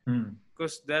तफरी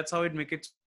because that's how it make it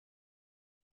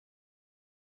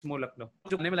more Lucknow.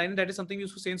 जो गाने में लाइन है, that is something we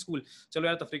used to से इन स्कूल, चलो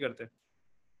यार तफरी करते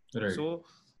हैं. सो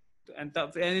and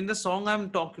in the song I'm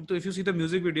talking to, if you see the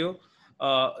music video,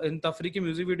 इन तफरी के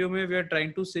म्यूजिक वीडियो में वी आर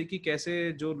ट्राइंग टू से कि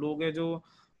कैसे जो लोग हैं जो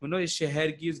इस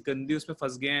शहर की इस गंदी उसमें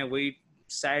फंस गए हैं, वही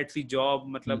सैड सी जॉब,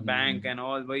 मतलब बैंक एंड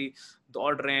ऑल, वही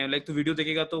दौड़ रहे हैं। लाइक तो वीडियो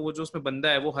देखेगा तो वो जो उसमें बंदा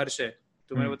है वो हर्ष है,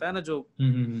 तो मैंने बताया ना जो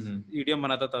ईडीएम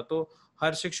बनाता था, तो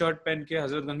हर्ष एक शर्ट पहन के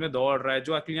हजरतगंज में दौड़ रहा है,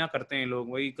 जो एक्चुअली यहाँ करते हैं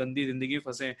लोग, वही गंदी जिंदगी में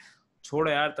फंसे। छोड़ो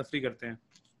यार, तफरी करते हैं,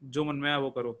 जो मन में आया वो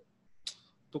करो।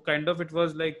 तो kind of it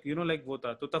was like like वो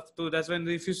था। तो that's when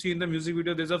if you see in the music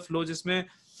video there is a flow जिसमें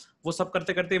वो सब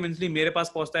करते करते इवेंचुअली मेरे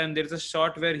पास पहुंचता है, and there is a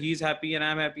shot where he is happy and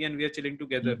I am happy and we are chilling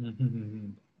together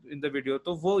in the video.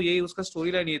 तो वो यही उसका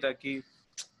स्टोरी लाइन ये था कि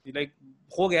लाइक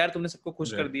हो गया यार, तुमने सबको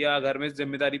खुश कर दिया, घर में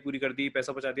जिम्मेदारी पूरी कर दी,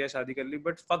 पैसा बचा दिया, शादी कर ली,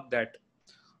 बट फक दैट,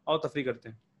 आओ तफरी करते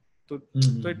हैं। तो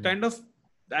it kind of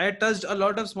I touched a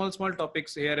lot of small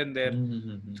topics here and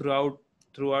there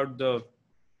throughout the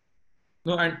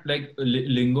No, and like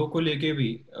lingo को लेके भी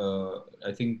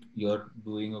I think you're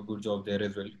doing a good job there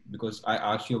as well, because I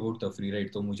asked you about tafri,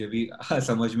 right? तो मुझे भी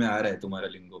समझ में आ रहा है तुम्हारा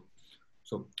lingo.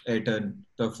 So etan,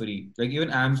 tafri, like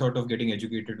even I'm sort of getting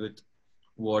educated with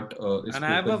what is and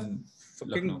I have a spoken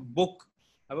fucking Lucknow. book.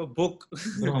 I have a book.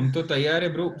 Bro, हम तो तैयार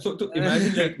है bro. So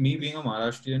imagine like me being a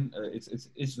Maharashtrian,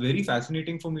 it's very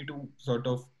fascinating for me to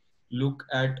sort of look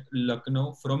at Lucknow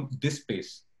from this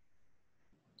space,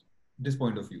 this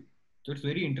point of view. So it's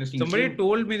very interesting. Somebody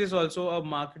told me this also. A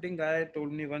marketing guy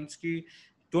told me once ki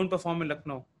don't perform in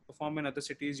Lucknow. Perform in other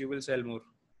cities, you will sell more.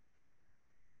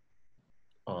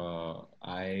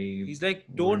 He's like,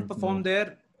 don't perform there.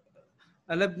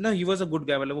 मतलब ना, he was a good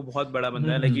guy. मतलब वो बहुत बड़ा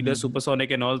बंदा है. Like he does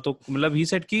supersonic and all. तो मतलब he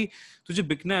said कि तुझे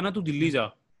बिकना है ना, तू दिल्ली जा.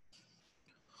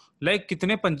 Like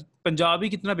कितने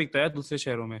पंजाबी कितना बिकता है दूसरे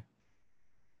शहरों में?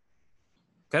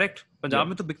 Correct. पंजाब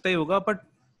में तो बिकता ही होगा, but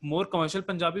more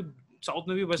commercial Punjabi south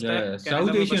में भी बचता है,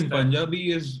 south Asian Punjabi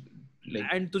is like,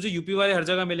 and तुझे यूपी वाले हर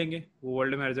जगह मिलेंगे, वो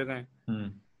वर्ल्ड में हर जगह है,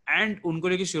 एंड उनको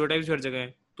लेके स्टीरियोटाइप्स हर जगह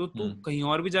है। तो तू कहीं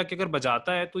और भी जाके अगर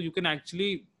बजाता है तो यू कैन एक्चुअली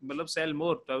मतलब सेल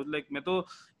मोर। लाइक मैं तो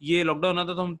ये लॉकडाउन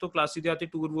आता तो हम तो क्लासेस जाते,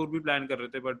 टूर वूर भी प्लान कर रहे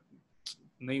थे, बट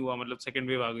नहीं हुआ, मतलब सेकंड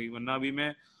वेव आ गई, वरना अभी मैं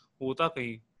होता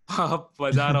कहीं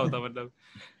बजा रहा होता, मतलब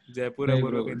जयपुर है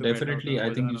कहीं तो definitely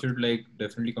I think you should like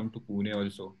definitely come to Pune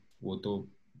also.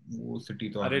 वो सिटी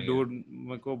तो अरे डूड,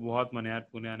 मेरे को बहुत मन है यार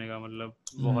पुणे आने का, मतलब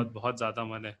बहुत बहुत ज्यादा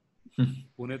मन है।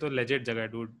 पुणे तो लेजेंड जगह है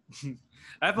dude.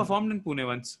 I performed in Pune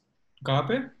once. कहाँ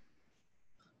पे?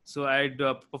 So I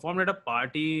performed at a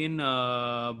party in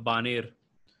Baner.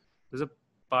 There's a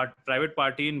private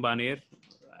party in Baner.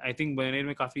 I think Baner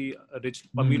में काफी rich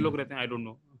अमीर लोग रहते हैं, I don't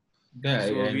know. Yeah,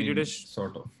 so I we mean, did a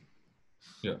sort of.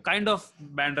 Yeah. Kind of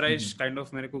banderish, kind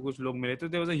of मेरे को कुछ लोग मिले थे.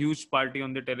 There was a huge party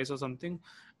on the terrace or something,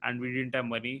 and we didn't have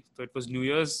money. So it was New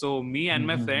Year's. So me and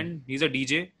my friend, he's a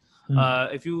DJ.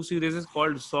 If you see, there's a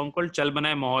song called Chal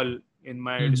Bana Hai Mahal in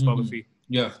my discography.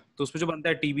 Yeah. तो उसमें जो बनता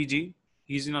है TBG,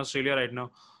 he's in Australia right now.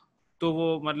 तो वो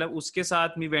मतलब उसके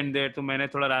साथ मी वेंट देयर, तो मैंने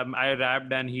थोड़ा I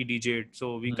rapped and he DJed,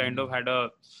 so we kind of had a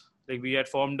like we had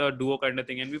formed a duo kind of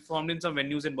thing, and we formed in some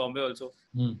venues in Bombay also.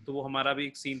 तो वो हमारा भी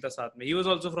एक सीन था साथ में। He was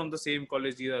also from the same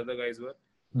college the other guys were,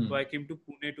 so I came to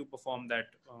Pune to perform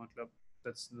that, मतलब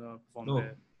that's perform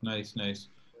there. Nice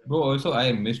bro. Also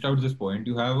I missed out this point,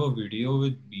 you have a video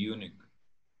with B-Unique.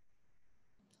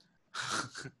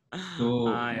 तो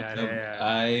मतलब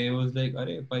I was like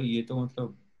अरे भाई ये तो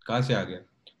मतलब कहाँ से आ गया?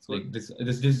 Like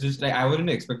this like I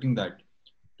wasn't expecting that.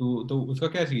 तो उसका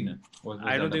क्या सीन है?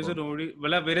 I don't think so. Nobody,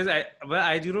 मतलब whereas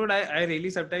I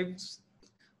really sometimes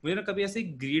मुझे ना कभी ऐसी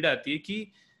ग्रीड आती है कि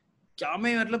क्या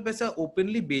मैं मतलब ऐसा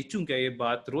ओपनली बेचूं क्या ये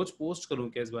बात, रोज पोस्ट करूं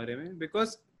क्या इस बारे में?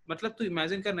 बिकॉज मतलब तू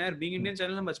इमेजिन करना यार, बीइंग इंडियन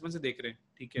चैनल हम बचपन से देख रहे हैं,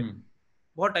 ठीक है,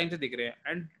 बहुत टाइम से देख रहे हैं,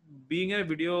 and being a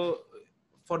video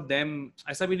for them,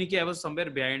 ऐसा भी नहीं कि I was somewhere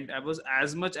behind, I was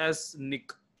as much as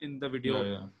Nick in the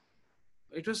video.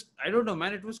 It was, I don't know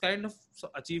man, it was kind of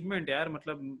achievement यार,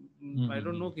 मतलब I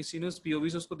don't know किसी ने उस POV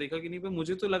से उसको देखा कि नहीं, पर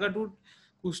मुझे तो लगा डूड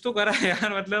कुछ तो करा है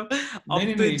यार, मतलब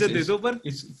अब तो इज्जत दे दो। पर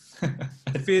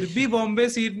फिर भी बॉम्बे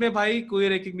सीट में भाई कोई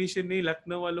रिकग्निशन नहीं,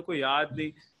 लखनऊ वालों को याद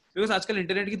नहीं, बिकॉज आजकल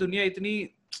इंटरनेट की दुनिया इतनी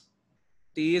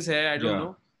तेज है, I don't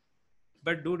know,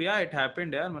 but dude yeah it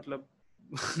happened यार, मतलब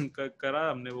करा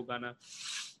हमने वो गाना,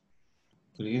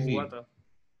 क्रेजी हुआ था।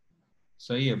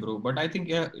 सही है ब्रो, बट आई थिंक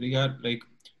यार like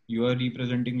you are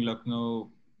representing Lucknow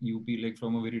UP like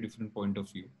from a very different point of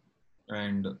view,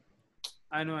 and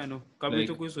I know कभी like,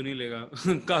 तो कोई सुन ही लेगा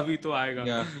कभी तो आएगा।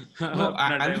 Yeah. No,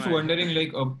 I'm just wondering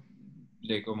like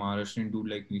a Maharashtrian dude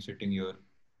like me sitting here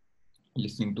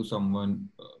listening to someone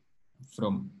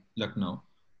from Lucknow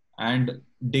and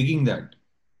digging that,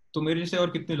 तो मेरे जैसे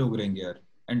और कितने लोग रहेंगे यार,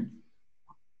 and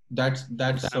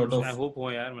that's sort of I hope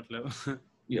हो यार, मतलब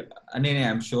yeah, नहीं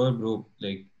I'm sure bro,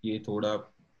 like ये थोड़ा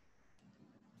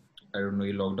I don't know,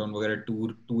 ये लॉकडाउन वगैरह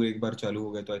टूर एक बार चालू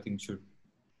हो गया तो I think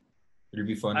it'll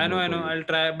be fun I know, for you. I'll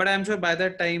try, but I'm sure by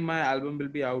that time my album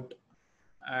will be out,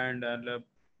 and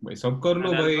भाई सब कर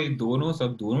लो an भाई, album,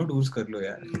 दोनों टूर्स कर लो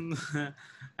यार.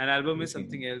 an album is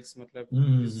something else, matlab,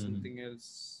 is something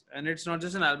else, and it's not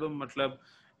just an album, matlab,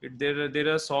 there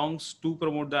are songs to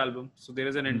promote the album, so there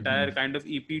is an entire kind of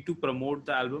EP to promote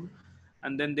the album,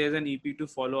 and then there's an EP to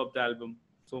follow up the album.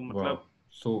 So matlab, Wow.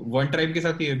 So One Tribe के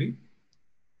साथ ही है अभी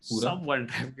पूरा. सब One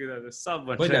Tribe के साथ है, सब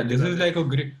One But Tribe yeah, के this साथ is है. like a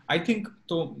great. I think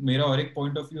तो मेरा और एक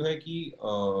point of view है कि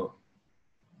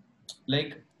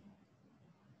like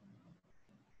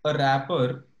a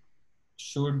rapper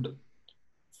should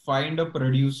find a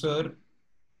producer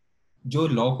जो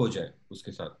लॉक हो जाए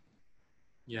उसके साथ.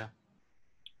 Yeah.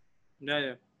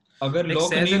 अगर Like लॉक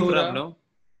Says नहीं and हो Prab, रहा, no?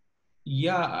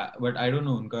 yeah, but I don't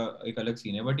know, उनका एक अलग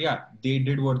सीन है. But yeah, they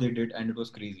did what they did and it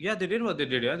was crazy. Yeah, they did what they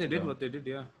did. Yeah, they did what they did.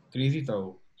 Yeah. Crazy था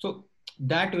वो. So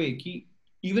that way कि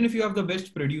even if you have the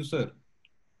best producer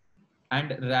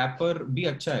and rapper भी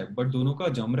अच्छा है, but दोनों का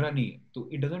जम रहा नहीं है, तो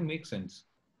it doesn't make sense.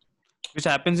 Which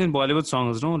happens in Bollywood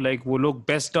songs, no? Like वो लोग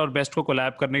best और best को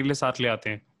collab करने के लिए साथ ले आते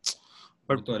हैं.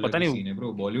 But तो पता अलग नहीं सीन है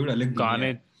bro. Bollywood अलग दुनिया गाने.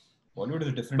 है. Bollywood is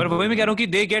a different. But वही मैं कह रहा हूँ कि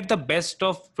they get the best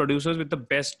of producers with the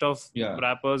best of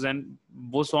rappers, and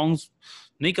वो songs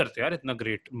नहीं करते यार इतना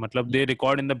great. मतलब they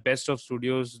record in the best of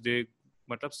studios. They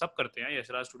मतलब सब करते हैं.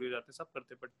 यशराज स्टूडियो जाते हैं, सब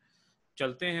करते हैं. But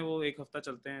चलते हैं वो एक हफ्ता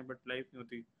चलते हैं, but life नहीं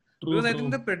होती. Because I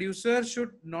think the producer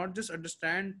should not just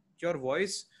understand your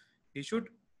voice. He should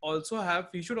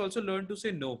also learn to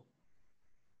say no.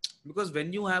 Because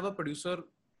when you have a producer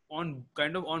on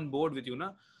board with you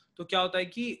ना, तो क्या होता है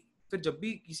कि फिर जब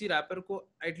भी किसी रैपर को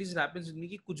एटलीस्ट रैप में जिंदगी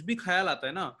की कुछ भी ख्याल आता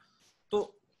है ना, तो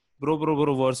bro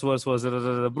verse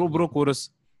bro chorus,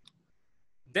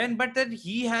 then but then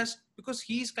he has, because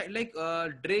he's like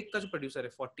Drake का जो प्रोड्यूसर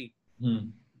है 40,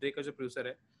 Drake का जो प्रोड्यूसर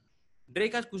है,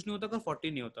 Drake आज कुछ नहीं होता अगर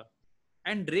 40 नहीं होता.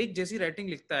 एंड Drake जैसी राइटिंग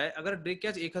लिखता है, अगर Drake के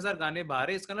आज 1000 गाने बाहर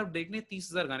है, इसका मतलब Drake ने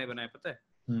 30,000 गाने बनाए, पता है?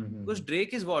 Because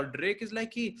Drake is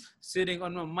like he sitting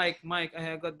on my mic, I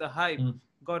have got the hype,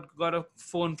 got a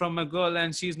phone from a girl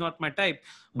and she's not my type.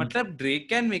 मतलब Drake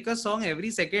can make a song every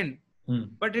second,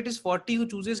 but it is 40 who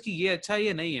chooses कि ये अच्छा है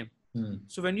ये नहीं है.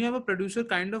 So when you have a producer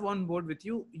kind of on board with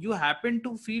you, you happen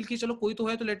to feel कि चलो कोई तो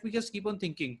है, तो let me just keep on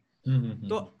thinking.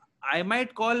 तो I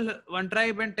might call One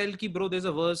Tribe and tell कि bro there's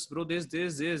a verse, bro there's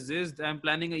this, I'm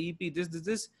planning a EP,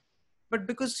 this, but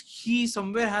because he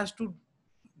somewhere has to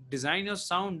design your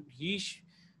sound,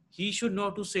 he should know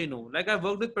to say no. Like I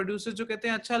worked with producers जो कहते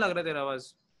हैं अच्छा लग रहा है तेरा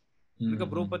आवाज, उनका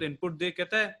ब्रो पर इनपुट दे,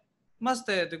 कहता है मस्त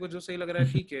है, तेरे को जो सही लग रहा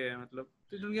है ठीक है, मतलब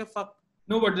तो don't give a fuck.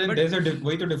 No, but then there's a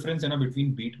वही तो difference है ना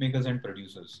between beat makers and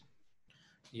producers.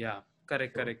 Yeah,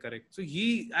 correct. So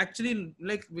he actually,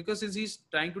 like, because since he's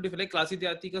trying to like classy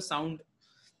Dehati का sound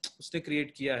उसने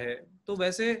create किया है, तो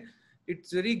वैसे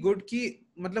it's very good कि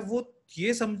मतलब वो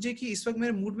ये समझे कि इस वक्त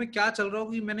मेरे मूड में क्या चल रहा हो,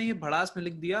 कि मैंने ये भड़ास में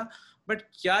लिख दिया, बट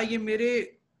क्या ये मेरे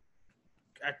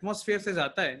एटमॉस्फेयर से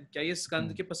जाता है, क्या ये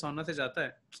स्कंद के persona से जाता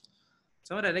है,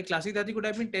 समझ रहा है? क्लासिक दादी could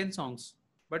have been 10 songs,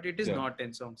 but it is not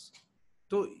 10 songs.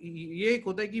 तो ये एक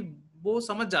होता है कि वो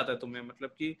समझ जाता है तुम्हें, मतलब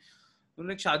कि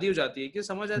उन्हें शादी हो जाती है कि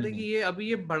समझ जाता है कि ये अभी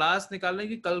ये भड़ास निकालने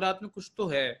की कल रात में कुछ तो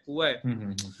है हुआ है,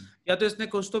 या तो इसने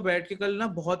कुछ तो बैठ के कल ना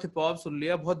बहुत हिप हॉप सुन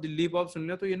लिया, बहुत दिल्ली हिप हॉप सुन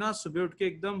लिया, तो ये ना सुबह उठ के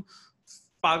एकदम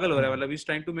पागल हो रहा है, मतलब he's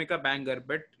trying to make a banger,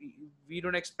 but we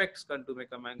don't expect Skun to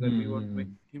make a banger, we want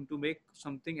him to make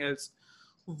something else.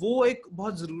 वो एक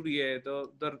बहुत जरूरी है,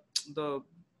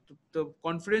 the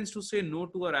confidence to say no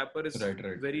to a rapper is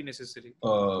very necessary.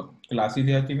 Classy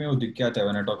Dehati में वो दिख क्या आता है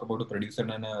when I talk about a producer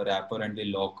and a rapper and they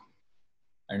lock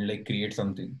and like create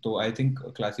something. So I think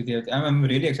classy Dehati, I'm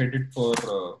really excited for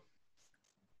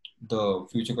the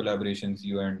future collaborations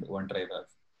you and One Tribe have.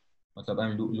 मतलब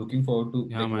I'm looking forward to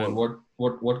like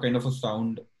what kind of a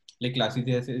sound like classy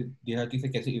Dehati से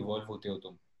कैसे evolve होते हो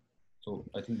तुम. So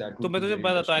I think that. तो मैं तुझे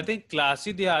बताता हूँ, I think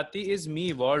classy Dehati is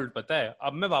me evolved, पता है?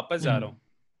 अब मैं वापस जा रहा हूँ.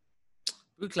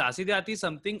 क्योंकि classy Dehati is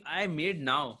something I made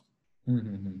now.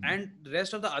 And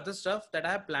rest of the other stuff that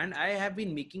I have planned, I have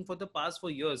been making for the past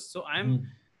 4 years. So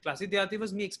Classy Dehaati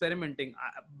was me experimenting.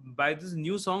 By these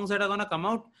new songs that are gonna come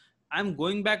out, I'm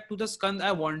going back to the Skand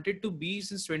I wanted to be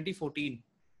since 2014.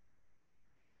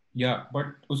 Yeah,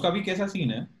 but उसका भी कैसा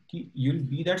scene है कि you'll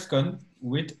be that Skand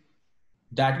with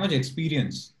that much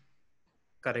experience.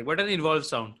 Correct, but an involved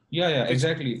sound. Yeah,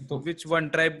 exactly. So which One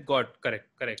Tribe got. Correct.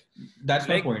 That's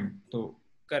like, my point. So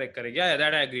correct. Yeah,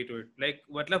 that I agree to it. Like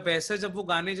मतलब वैसे जब वो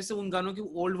गाने, जैसे उन गानों की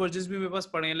old versions भी मेरे पास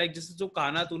पड़े हैं, like जैसे जो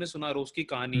कहाना तूने सुना रोज की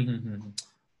कहानी,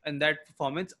 and that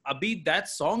performance, abhi that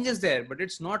song is there, but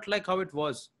it's not like how it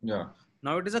was. Yeah.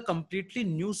 Now it is a completely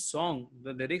new song.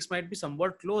 The lyrics might be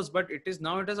somewhat close, but it has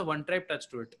a one tribe touch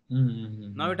to it.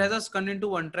 Now it has a Skun into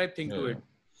one tribe thing to it.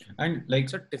 And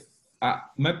like It's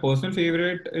my personal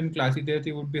favorite in Classy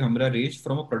Theater would be Hamra Rage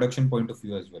from a production point of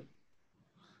view as well.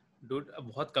 Dude,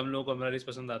 बहुत कम लोगों को हमरा race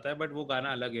पसंद आता है, but वो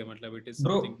गाना अलग है, मतलब it is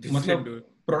Bro, something different. मतलब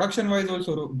production wise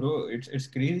also, bro, it's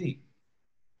crazy.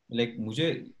 Like मुझे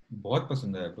बहुत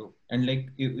पसंद आया, bro. And like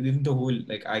even the whole,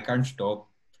 like I can't stop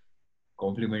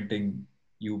complimenting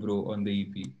you, bro, on the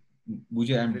EP.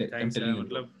 मुझे I'm telling you,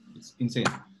 bro, it's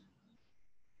insane.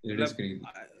 It is crazy.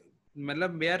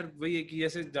 मतलब यार वही है कि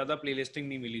जैसे ज्यादा प्लेलिस्टिंग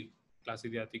नहीं मिली क्लासी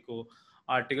दियाती को,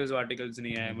 आर्टिकल्स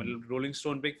नहीं आए, मतलब रोलिंग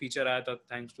स्टोन पे एक फीचर आया था,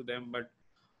 थैंक्स टू देम, बट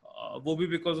वो भी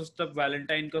बिकॉज उस तब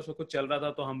वैलेंटाइन का सब कुछ चल रहा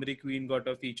था, तो हमरी क्वीन गॉट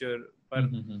अ फीचर. पर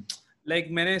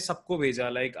like मैंने सबको भेजा,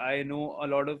 like I know a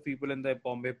lot of people in the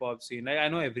Bombay pop scene, like I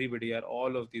know everybody यार,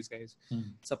 all of these guys,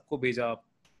 सबको भेजा,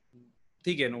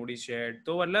 ठीक है, nobody shared,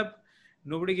 तो मतलब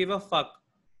nobody gave a fuck.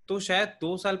 तो शायद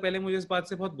 2 साल पहले मुझे इस बात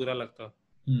से बहुत बुरा लगता,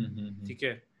 ठीक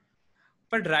है,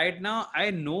 but right now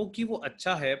I know कि वो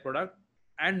अच्छा है प्रोडक्ट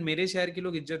एंड मेरे शहर के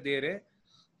लोग इज्जत दे रहे,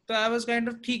 तो आई वाज काइंड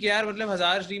ऑफ ठीक है यार, मतलब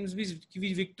 1000 स्ट्रीम्स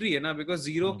भी विक्ट्री है ना, बिकॉज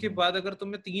 0 के बाद अगर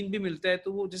तुम्हें 3 भी मिलता है,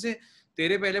 तो वो जैसे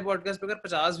तेरे पहले पॉडकास्ट पे अगर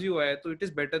 50 व्यू आए तो इट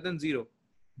इज बेटर देन 0.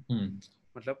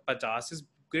 मतलब 50 is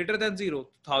greater than 0.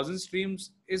 1000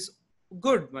 streams is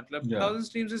good, मतलब 1000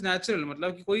 स्ट्रीम्स इज नेचुरल,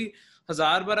 मतलब कि कोई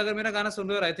 1000 बार अगर मेरा गाना सुन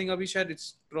रहे हो, आई थिंक अभी शायद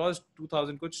इट्स क्रॉस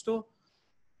 2000 कुछ, तो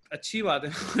अच्छी बात है.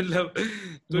 मतलब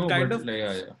तो kind of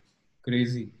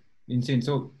crazy, insane.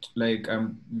 So like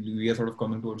we are sort of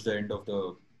coming towards the end of the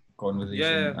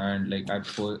conversation, and like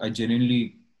I genuinely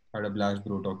had a blast,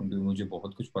 bro, talking to you. मुझे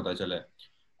बहुत कुछ पता चला है,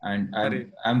 and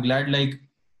I'm glad like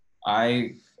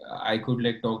I could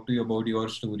like talk to you about your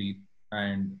story,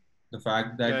 and the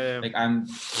fact that like I'm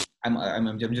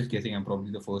just guessing I'm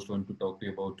probably the first one to talk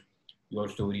to you about your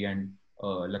story and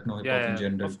Lucknow hip hop in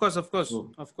general. Of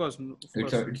course.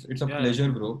 It's a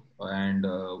pleasure, bro. And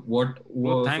what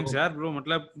bro, thanks यार bro,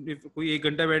 मतलब if कोई 1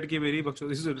 घंटा बैठ के मेरी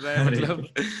बकचोदी सुन रहा है, मतलब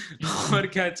और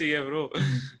क्या चाहिए bro,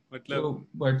 मतलब.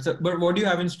 But what do you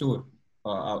have in store?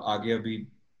 आगे अभी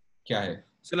क्या है?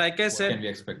 So like I said, can we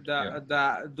expect?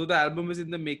 The album is in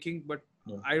the making, but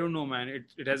I don't know, man.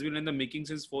 It has been in the making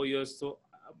since 4 years, so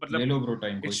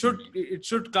मतलब it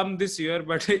should come this year,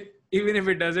 but even if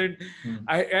it doesn't,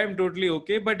 I am totally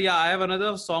okay. But yeah, I have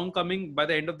another song coming by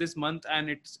the end of this month, and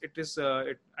it is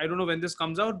I don't know when this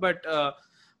comes out, but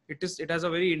it has a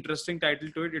very interesting title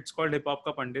to it. It's called Hip Hop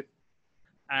Ka Pandit,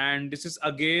 and this is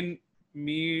again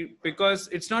me, because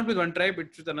it's not with one tribe,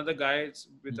 it's with another guy, it's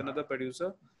with another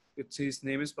producer. His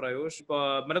name is Prayosh.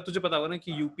 मतलब तुझे पता होगा ना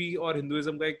कि UP और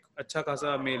Hinduism का एक अच्छा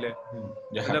खासा मेल है.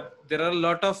 मतलब there are a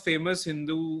lot of famous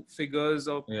Hindu figures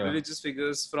or religious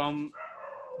figures from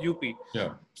UP.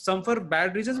 Some for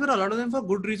bad reasons, but a lot of them for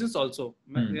good reasons also.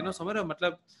 You know, समझ रहे हो,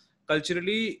 मतलब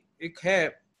culturally एक है,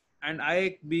 and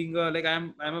I being like I'm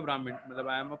a Brahmin, मतलब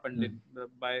I am a Pandit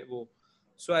by वो.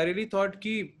 So I really thought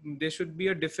कि there should be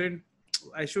a different.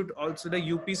 I should also, like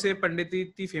UP से पंडित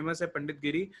इतनी famous है, पंडित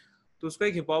गिरी, तो उसका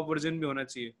एक हिप हॉप वर्जन भी होना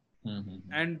चाहिए.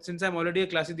 And since I am already a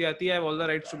classy देहाती, I have all the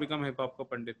rights to become hip hop ka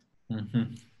pandit.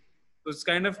 तो इट्स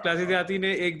काइंड ऑफ क्लासी देहाती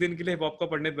ने एक दिन के लिए हिप हॉप का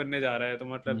पंडित बनने जा रहा है, तो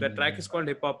मतलब that track is called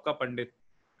hip hop ka pandit.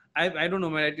 I don't know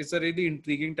man, it's a really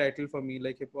intriguing title for me,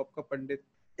 like hip hop ka pandit.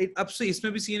 अब से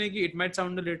इसमें भी सीन है कि it might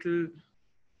sound a little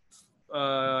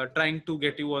trying to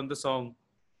get you on the song,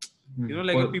 you know,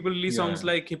 like people release songs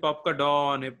like hip hop ka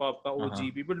Don, hip hop ka OG,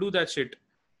 people do that shit.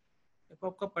 Hip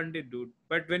hop ka Pandit, dude.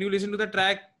 But when you listen to the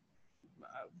track,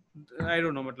 I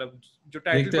don't know, मतलब जो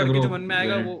title पढ़ के जो मन में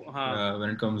आएगा वो, हाँ,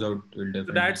 when it comes out will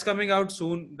definitely. So that's coming out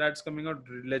soon. That's coming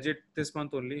out legit this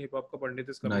month only. Hip Hop Ka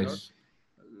Pandit is coming out.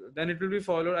 Then it will be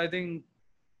followed, I think,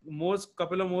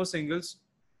 couple of more singles,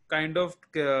 kind of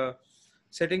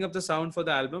setting up the sound for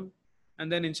the album,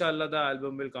 and then inshallah the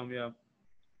album will come. Yeah.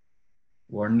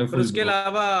 Wonderful.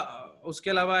 उसके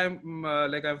अलावा I'm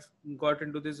like I've got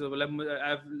into this,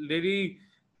 I've really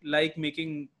like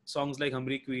making songs like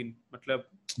Humri Queen, मतलब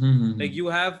like you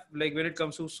have, like when it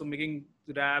comes to making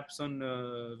raps on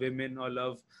women or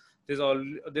love, there's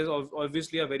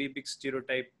obviously a very big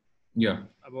stereotype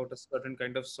about a certain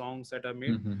kind of songs that are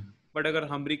made. But अगर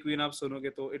Humri Queen आप सुनोगे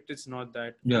तो it is not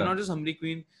that. And not just Humri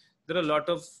Queen, there are a lot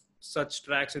of such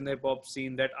tracks in the hip hop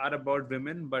scene that are about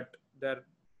women, but they're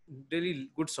really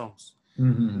good songs.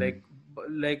 like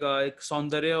एक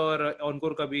सौंदर्य और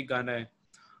encore का भी गाना है,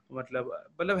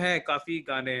 मतलब है काफी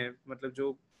गाने हैं, मतलब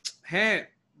जो हैं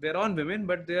they're on women,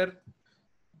 but they're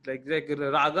like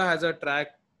Raga has a track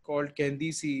called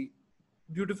Kendi Si,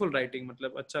 beautiful writing,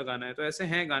 मतलब अच्छा गाना है. तो ऐसे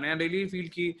हैं गाने. I really feel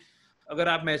कि अगर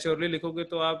आप मैच्योरली लिखोगे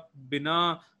तो आप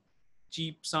बिना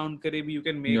cheap sound करे भी you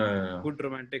can make good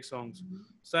romantic songs.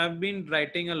 So I've been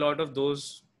writing a lot of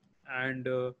those, and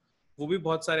वो भी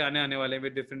बहुत सारे आने वाले हैं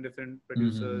with different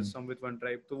producers, some with One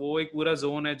Tribe. तो वो एक पूरा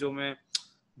zone है जो मैं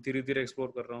धीरे धीरे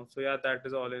एक्सप्लोर कर रहा हूँ. So yeah, that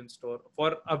is all in store.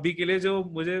 For अभी के लिए जो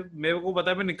मेरे को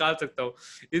पता है मैं निकाल सकता हूँ.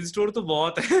 In store तो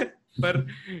बहुत है पर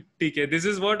ठीक है. This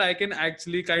is what I can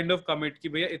actually kind of commit कि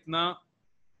भैया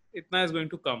इतना is going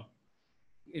to come.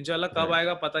 Inshallah कब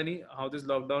आएगा पता नहीं. How this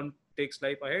lockdown takes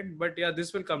life ahead, but yeah,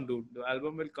 this will come, dude. The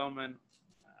album will come, and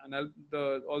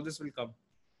all this will come.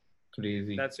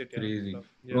 Crazy. That's it. Yeah. Crazy.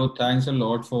 Yeah. Bro, thanks a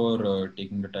lot for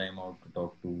taking the time out to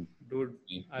talk to. Dude,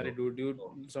 dude,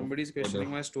 somebody's questioning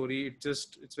my story.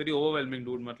 It's very overwhelming,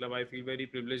 dude. Matlab, I feel very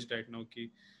privileged right now कि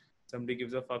somebody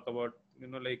gives a fuck about,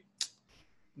 like,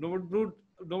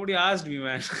 nobody asked me,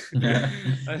 man.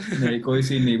 नहीं, कोई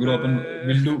scene नहीं, bro.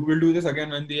 We'll do this again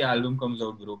when the album comes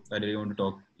out, bro. I really want to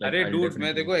talk. Like, अरे dude,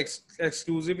 मैं देखो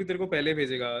exclusive भी तेरे को पहले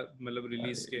भेजेगा, मतलब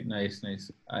release के. Nice.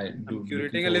 I'm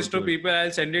curating a list of people.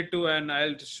 I'll send it to, and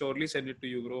I'll surely send it to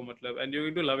you, bro. मतलब, and you're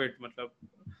going to love it, मतलब.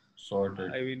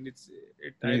 Sorted. I mean,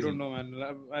 I don't know, man.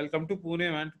 I'll come to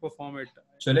Pune, man, to perform it.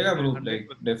 चलेगा, bro. Like,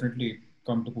 definitely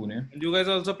come to Pune. And you guys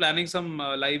are also planning some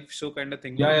live show kind of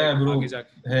thing. Yeah, bro.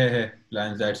 Hey,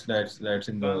 plans. That's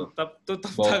in the तब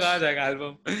तक आ जाएगा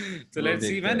album. So let's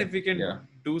see, man, if we can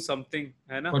do something,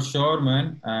 है ना? For sure,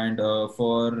 man. And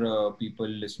for people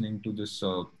listening to this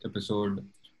episode,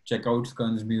 check out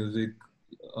Skun's music.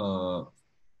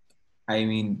 I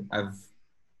mean, I've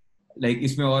like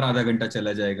इसमें और आधा घंटा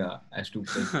चला जाएगा as to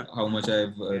like, how much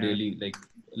I've really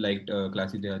liked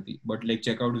Classy Dehati. But like,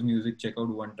 check out his music, check out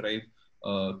One Tribe.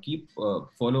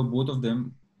 Follow both of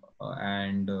them,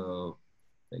 and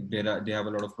like they have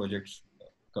a lot of projects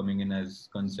coming in as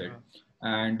concept.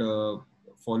 And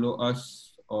follow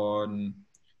us on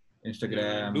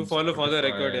Instagram. Do follow for the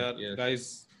record, yes.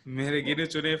 Guys. मेरे गिने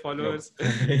चुने followers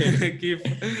की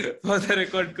for the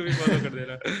record को भी follow कर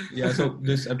देना. Yeah, so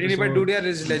this episode. But dude, yeah,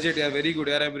 this is legit. Yeah, very good.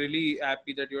 Yeah, I'm really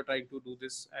happy that you're trying to do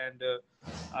this, and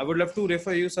I would love to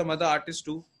refer you some other artists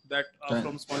too that are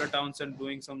from smaller towns and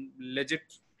doing some legit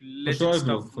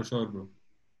stuff. For sure, bro.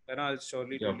 And I'll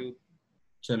surely tell you.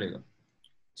 चलेगा.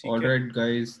 All right,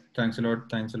 guys. Thanks a lot,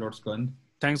 Skund.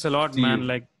 Thanks a lot, man.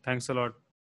 Like, thanks a lot.